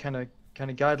this like kind of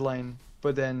guideline,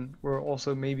 but then we're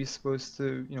also maybe supposed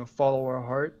to follow our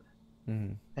heart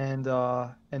Mm-hmm.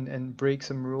 and break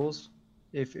some rules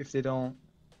if they don't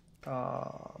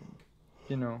um,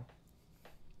 you know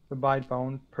abide by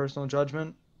own personal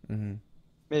judgment. Mm-hmm.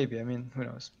 Maybe, I mean, who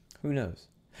knows? Who knows?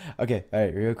 Okay, all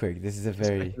right, real quick. This is a It's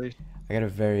very, speculation. I got a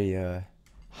very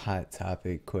hot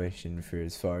topic question for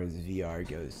as far as VR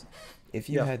goes. If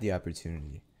you Yeah. had the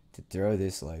opportunity to throw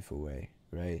this life away,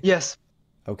 right? Yes.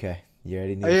 Okay, you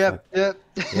already knew. Yep. Fuck. Yep.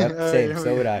 All Yep, right, same. here we So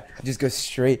go. would I. Just go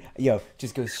straight. Yo,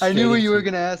 just go I knew straight what you were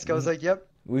into. gonna ask. I was Mhm. like, yep.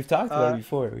 We've talked about it Uh,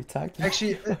 before. We talked about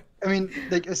Actually, it. I mean,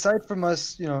 like aside from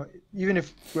us, even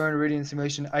if we're in a radiant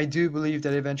simulation, I do believe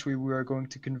that eventually we are going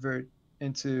to convert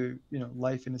into,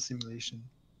 life in a simulation.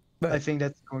 I But think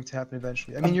that's going to happen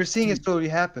eventually. I mean, you're seeing it dude, slowly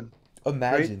happen,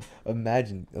 right?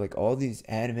 imagine like all these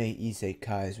anime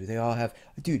isekais where they all have.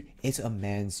 Dude, it's a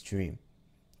man's dream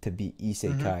to be Mm-hmm.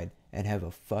 isekai and have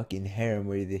a fucking harem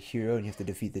where you're the hero and you have to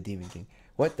defeat the demon king.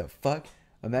 What the fuck?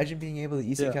 Imagine being able to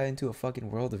Yeah. isekai into a fucking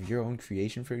world of your own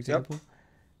creation, for Yep. example,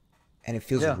 and it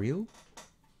feels Yeah. real.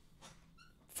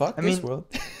 Fuck I this mean, world.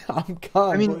 I'm I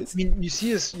gone, mean, I boys. mean, you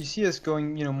see us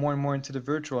going, more and more into the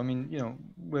virtual. I mean,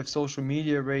 with social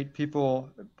media, right? People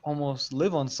almost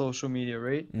live on social media,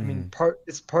 right? I mean, Mm-hmm.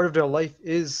 it's part of their life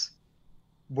is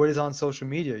what is on social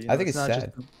media. I think It's it's not just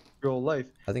sad. real life.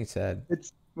 I think it's sad.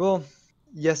 It's well,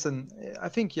 yes, and I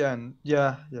think yeah, and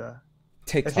yeah, yeah.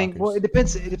 I think well, TikTokers. it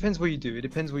depends. It depends what you do. It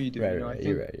depends what you do. Right, I right.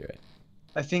 You're think right. You're right.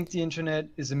 I think the internet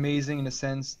is amazing in a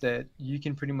sense that you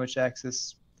can pretty much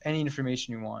access any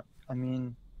information you want. I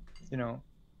mean, you know,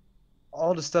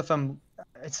 all the stuff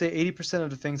I'd say 80% of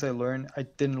the things I learned, I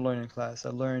didn't learn in class. I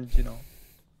learned, In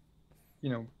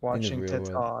the watching real TED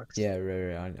world. Talks, Yeah,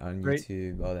 right, right. On right?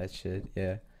 YouTube, all that shit.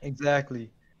 Yeah.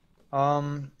 Exactly.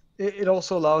 It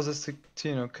also allows us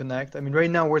to connect. I mean, right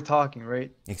now we're talking,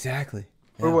 right? Exactly.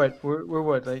 We're Yeah. what? We're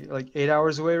what? Like 8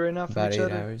 hours away right now from About each eight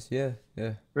other, hours. Yeah,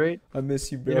 yeah. right? I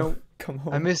miss you, You bro. know, Come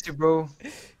I home. missed you, bro.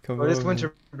 Come Oh, this home, man.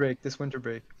 winter break, this winter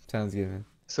break. Sounds good, man.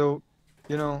 So,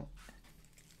 you know,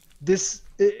 this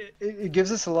it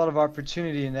gives us a lot of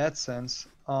opportunity in that sense.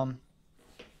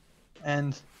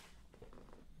 And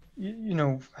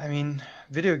I mean,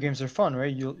 video games are fun,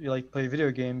 right? You like play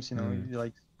video games, Mm. you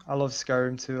like I love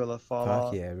Skyrim too. I love Fuck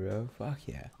Fallout. yeah, bro. Fuck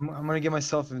yeah. I'm gonna get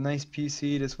myself a nice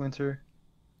PC this winter,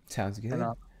 Sounds and good.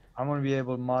 I'm gonna be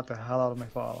able to mod the hell out of my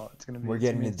Fallout. We're It's gonna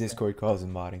getting be the insane. Discord calls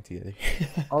and modding together.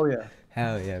 Oh yeah.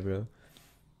 Hell yeah, bro.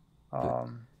 But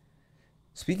Um,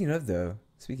 speaking of,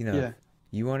 yeah,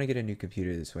 you want to get a new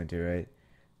computer this winter, right?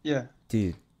 yeah.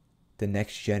 Dude, the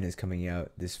next gen is coming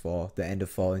out this fall, the end of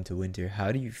fall into winter.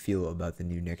 How do you feel about the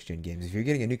new next gen games? If you're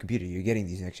getting a new computer, you're getting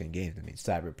these next gen games. I mean,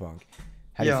 Cyberpunk.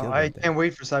 How do you Yeah, feel I about that? can't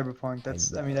wait for Cyberpunk.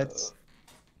 I I mean, know. that's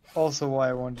also why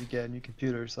I wanted to get a new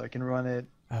computer so I can run it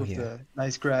Oh with yeah. the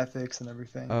nice graphics and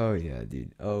everything. Oh yeah,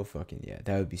 dude. Oh fucking yeah.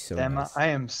 That would be so Damn, nice. I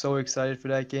am so excited for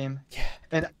that game. Yeah.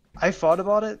 And I thought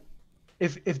about it.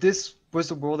 If this was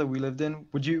the world that we lived in,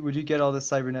 would you get all the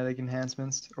cybernetic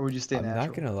enhancements or would you stay I'm not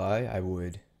natural? gonna lie, I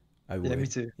would. I Yeah, me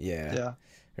would. too. Yeah.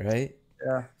 Yeah, Right?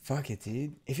 yeah. Fuck it,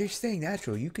 dude. If you're staying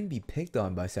natural, you can be picked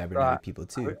on by Bro, cybernetic people I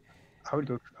too. would, I would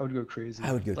go I crazy.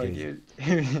 would go Like crazy.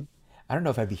 it, I don't know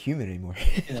if I'd be human anymore.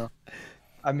 you know,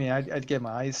 I mean, I'd get my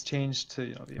eyes changed to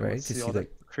be able to Right? To see see all the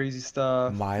like crazy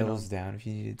stuff. miles down if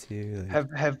you needed to.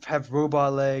 Like Have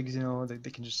robot legs.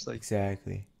 They can just like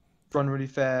exactly. run really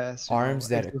fast. Arms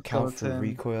that account for Exoskeleton.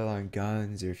 recoil on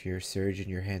guns, or if you're a surgeon,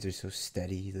 your hands are so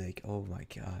steady. Like, oh my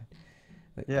god.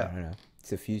 Like, I Yeah. don't know. It's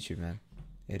the future, man.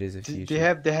 It is a They future.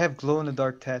 have glow in the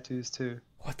dark tattoos too.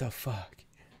 What the fuck?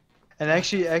 And What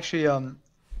the actually,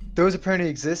 those apparently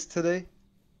exist today,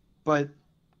 but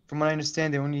from what I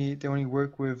understand, they only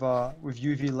work with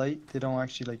UV light. They don't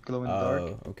actually like glow in the dark.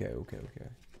 Oh, okay, okay, okay.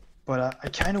 But I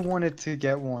kind of wanted to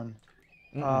get one.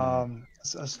 Mm-mm. Um,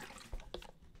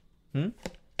 Hmm?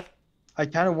 I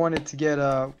kind of wanted to get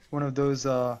one of those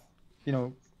you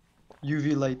know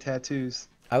UV light tattoos.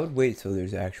 I would wait till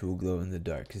there's actual glow in the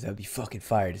dark, because that'd be fucking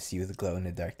fire to see with a glow in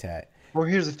the dark tat. Well,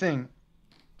 here's the thing.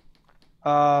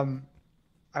 Um,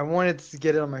 I wanted to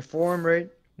get it on my forearm, right?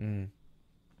 Mm.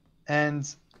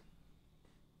 And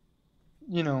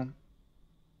you know,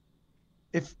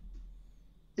 if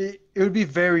it would be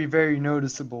very, very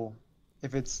noticeable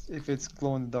if it's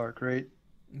glow in the dark, right?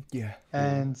 Yeah.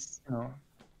 Yeah. And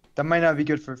that might not be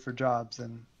good for jobs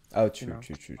and Oh, true,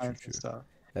 true, true, true, clients and true. stuff.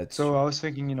 That's So true. I was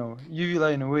thinking, UV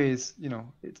light in a way is,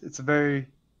 it's a very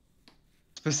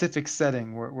specific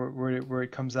setting where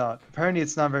it comes out. Apparently,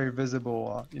 it's not very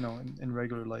visible, in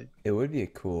regular light. It would be a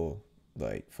cool,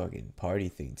 like, fucking party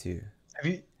thing, too.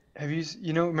 Have you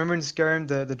remember in Skyrim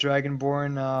the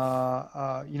Dragonborn,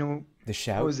 The what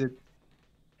shout? was it?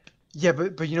 Yeah,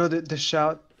 but the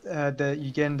shout that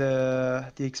you get in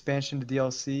the expansion, the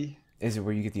DLC, Is it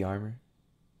where you get the armor?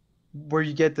 where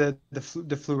you get the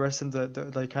fluorescent,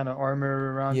 the like kind of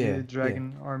armor around Yeah, you, yeah.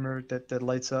 dragon armor that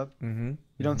lights up. Mm-hmm.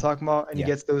 You know what I'm Mm-hmm. talking about? And he Yeah.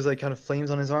 gets those like kind of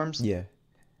flames on his arms. Yeah.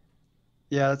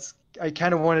 Yeah, that's I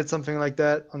kind of wanted something like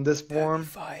that on this That'd be form.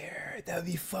 fire. That'd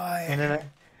be And then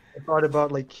fire. I thought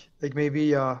about like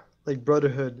maybe like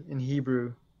Brotherhood in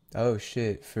Hebrew. Oh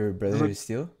shit! For It Brotherhood look, of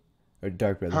Steel, or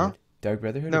Dark huh? Brotherhood? Dark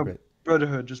Brotherhood or No,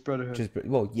 Brotherhood, just Brotherhood. just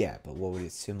well, yeah. But what would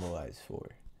it symbolize for?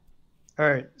 All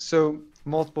right, so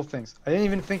multiple things. I didn't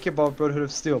even think about Brotherhood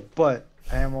of Steel, but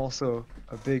I am also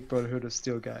a big Brotherhood of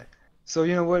Steel guy. So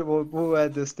you know what? We'll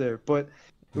add this there. But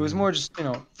it was Mm. more just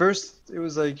first it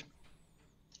was like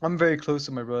I'm very close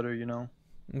to my brother.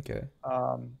 Okay.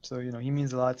 So he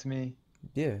means a lot to me.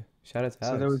 Yeah. Shout out to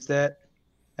So there Alex. was that,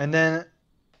 and then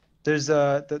there's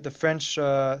the French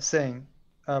saying,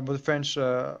 but the French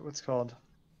what's it called?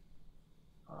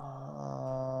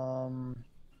 Um,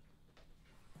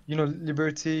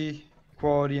 liberty,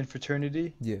 equality, and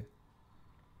fraternity. Yeah.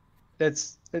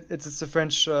 It's a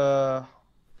French.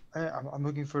 I'm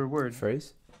looking for a word.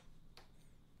 Phrase.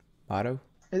 Motto.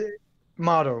 Eh,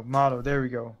 motto. There we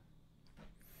go.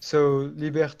 So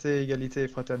liberté, égalité,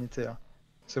 fraternité. Huh?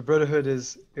 So brotherhood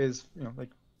is like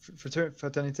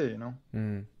fraternité.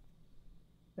 Mm.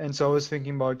 And so I was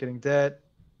thinking about getting that,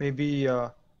 maybe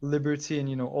liberty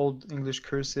and old English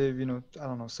cursive. I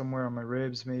don't know, somewhere on my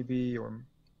ribs maybe, or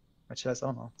my chest. I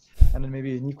don't know. And then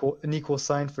maybe an equal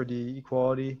sign for the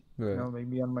equality. Right.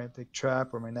 Maybe on my like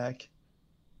trap or my neck.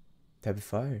 That'd be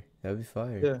fire. That'd be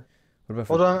fire. Yeah. What about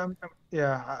for? Although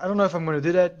yeah, I don't know if I'm gonna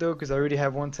do that though, because I already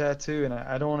have one tattoo, and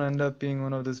I don't want to end up being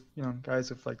one of those guys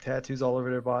with like tattoos all over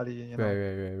their body. Right, right,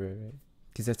 right, right, right.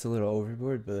 Because that's a little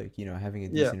overboard, but like having a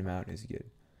Yeah. decent amount is good.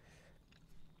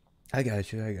 I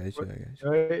got you. I got you. But, I got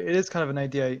you. it is kind of an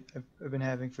idea I've been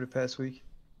having for the past week.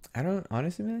 I don't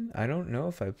honestly, man. I don't know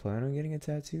if I plan on getting a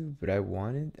tattoo, but I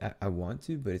want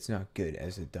to, but it's not good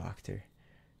as a doctor.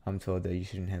 I'm told that you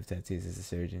shouldn't have tattoos as a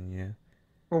surgeon.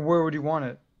 Or where would you want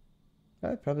it?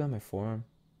 Probably on my forearm.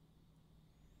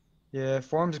 Yeah,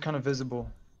 forearms are kind of visible.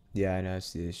 Yeah, I know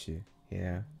it's the issue.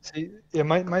 Yeah. See, yeah,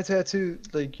 my tattoo,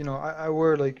 like, I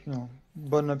wear like,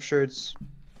 button-up shirts,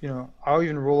 I'll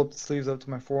even roll up the sleeves up to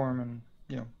my forearm and,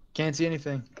 can't see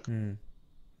anything. Hmm.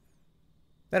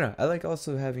 I don't know. I like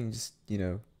also having just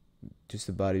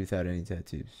a body without any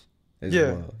tattoos as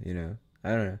Yeah. well. I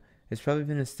don't know. It's probably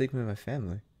been a stigma of my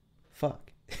family.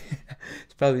 Fuck.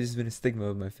 It's probably just been a stigma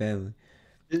of my family.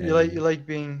 You like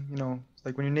being,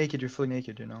 like when you're naked, you're fully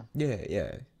naked.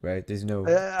 Yeah, right. There's no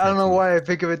I don't know tattoos. why I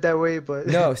think of it that way, but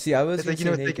No, see, I was it's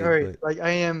gonna like, say it's like, all naked, right, but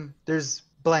like there's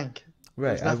blank. right,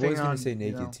 There's I nothing was gonna on say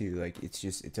me, naked too. Like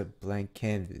it's a blank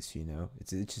canvas.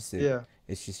 Yeah,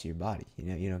 It's just your body.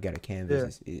 You don't got a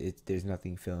canvas. yeah. There's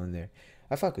nothing filling there.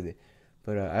 I fuck with it,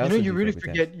 but I You know, also you do really fuck with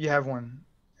tats. forget you have one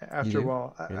You after a do?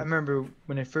 while. I Really? remember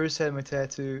when I first had my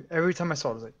tattoo, every time I saw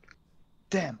it, I was like,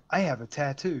 damn, I have a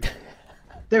tattoo.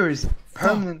 There is Fuck!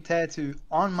 permanent tattoo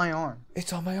on my arm.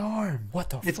 It's on my arm. What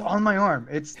the It's fuck? on my arm.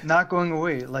 It's not going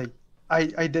away. Like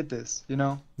I did this. Oh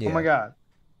my Yeah. God.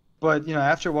 But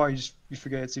after a while you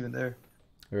forget it's even there.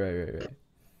 Right, right, right.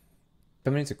 I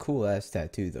mean, it's a cool ass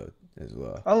tattoo though, as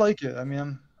well. I like it. I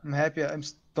mean, I'm happy.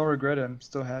 Don't regret it. I'm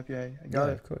still happy I Yeah, got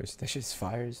it. of course. That shit's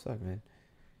fire as fuck, man.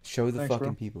 Show the Thanks, fucking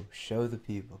bro. people. Show the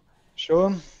people. Show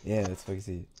him. Yeah, let's fucking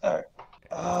see it. All right.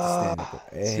 Stand up.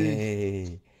 Let's see.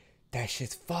 Hey, that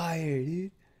shit's fire,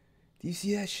 dude. Do you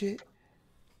see that shit?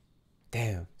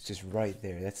 Damn, it's just right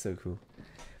there. That's so cool.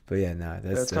 But yeah, nah,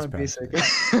 That's that's kind of probably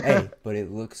basic. hey, but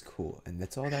it looks cool, and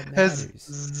that's all that Has matters.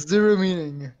 zero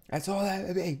meaning. That's all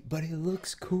that. Hey, but it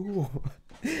looks cool.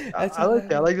 I, That's I all like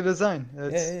that it. I matters. like the design. Yeah,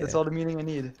 That's yeah. all the meaning I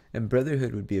need. And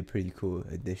Brotherhood would be a pretty cool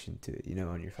addition to it.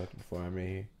 On your fucking forearm right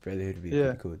here. Brotherhood would be a Yeah.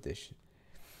 pretty cool addition.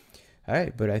 All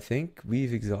right, but I think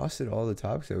we've exhausted all the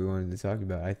topics that we wanted to talk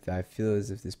about. I feel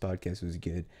as if this podcast was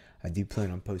good. I do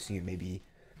plan on posting it maybe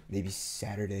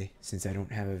Saturday, since I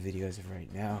don't have a video as of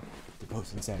right now to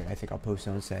post on Saturday. I think I'll post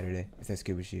on Saturday if that's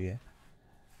good with you. Yeah.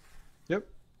 Yep.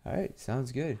 All right,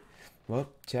 sounds good. Well,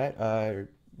 chat.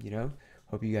 You know,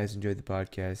 hope you guys enjoyed the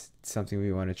podcast. It's something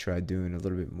we want to try doing a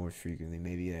little bit more frequently.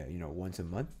 Maybe once a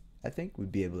month. I think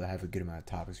we'd be able to have a good amount of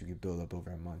topics we could build up over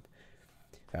a month.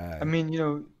 I Uh, mean,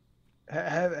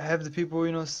 have the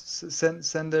people,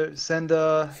 send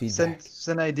their Feedback.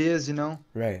 send ideas,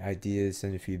 Right, ideas,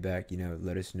 send your feedback.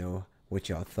 Let us know what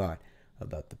y'all thought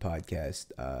about the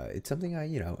podcast. It's something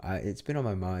it's been on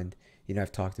my mind.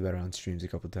 I've talked about it on streams a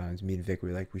couple times. Me and Vic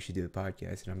were like, we should do a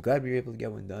podcast, and I'm glad we were able to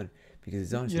get one done because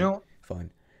it's You honestly know, fun.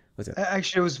 What's up?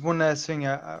 actually, there was one last thing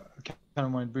I kind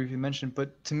of want to briefly mention,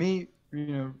 but to me,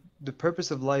 the purpose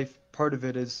of life, part of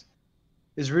it is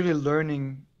really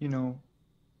learning,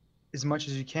 as much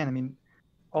as you can. I mean,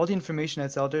 all the information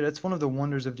that's out there, that's one of the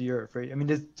wonders of the earth, right? I mean,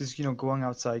 just going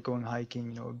outside, going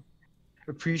hiking,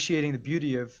 appreciating the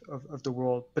beauty of the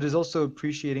world, but is also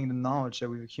appreciating the knowledge that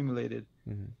we've accumulated.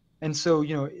 Hmm. And so,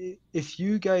 if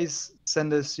you guys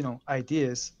send us,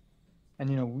 ideas,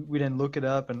 and we then look it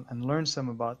up and learn some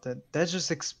about that, that's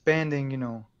just expanding,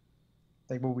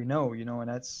 like what we know, and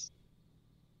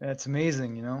that's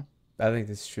amazing, I think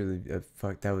this is truly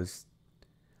fuck. That was.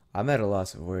 I'm at a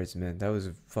loss of words, man. That was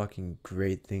a fucking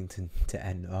great thing to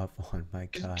end off on. My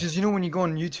God. Because when you go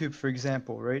on YouTube, for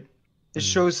example, right, it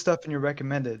Mm. shows stuff in your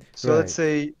recommended. So let's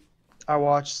Right. say I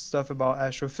watch stuff about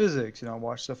astrophysics, I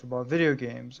watch stuff about video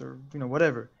games or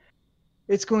whatever.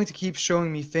 It's going to keep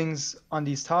showing me things on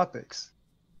these topics.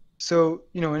 So,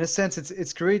 in a sense,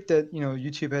 it's great that,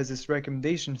 YouTube has this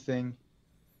recommendation thing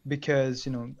because,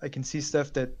 I can see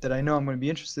stuff that I know I'm going to be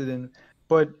interested in,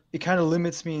 but it kind of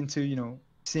limits me into,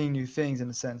 seeing new things in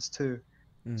a sense too.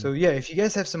 Mm. So yeah, if you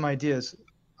guys have some ideas,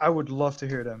 I would love to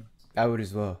hear them. I would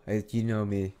as well. You know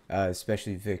me,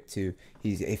 especially Vic too.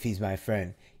 If he's my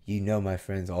friend, my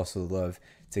friends also love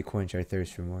to quench our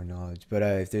thirst for more knowledge. But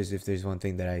if there's one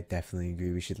thing that I definitely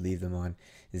agree we should leave them on,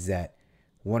 is that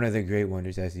one of the great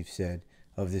wonders, as you've said,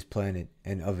 of this planet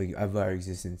and of our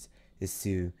existence is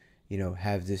to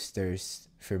have this thirst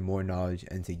for more knowledge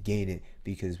and to gain it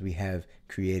because we have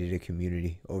created a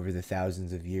community over the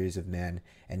thousands of years of man,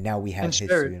 and now we have And share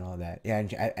history it, and all that. Yeah,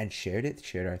 and shared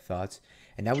our thoughts,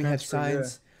 and now we have transfer, yeah.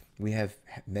 science, we have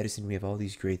medicine, we have all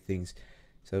these great things.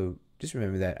 So just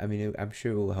remember that. I mean, I'm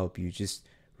sure it will help you just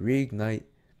reignite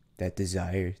that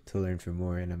desire to learn for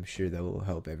more, and I'm sure that will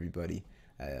help everybody,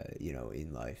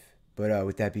 in life. But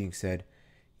with that being said,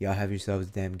 y'all have yourselves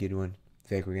a damn good one.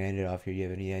 In fact, we're gonna end it off here. You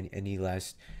have any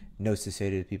last notes to say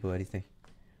to the people? Anything?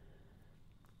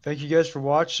 Thank you guys for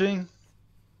watching.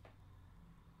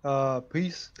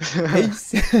 Peace.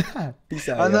 Peace. Peace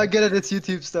out, I'm y'all. not good at this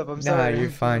YouTube stuff. I'm Nah, sorry. you're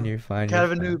fine. You're fine.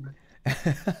 Kind You're of a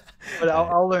fine. noob, but All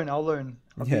right. I'll learn. I'll learn.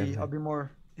 I'll Yeah, be man. I'll be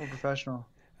more professional,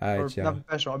 All or right, not y'all.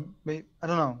 professional. I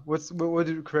don't know. What would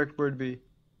the correct word be?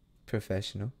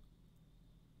 Professional.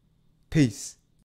 Peace.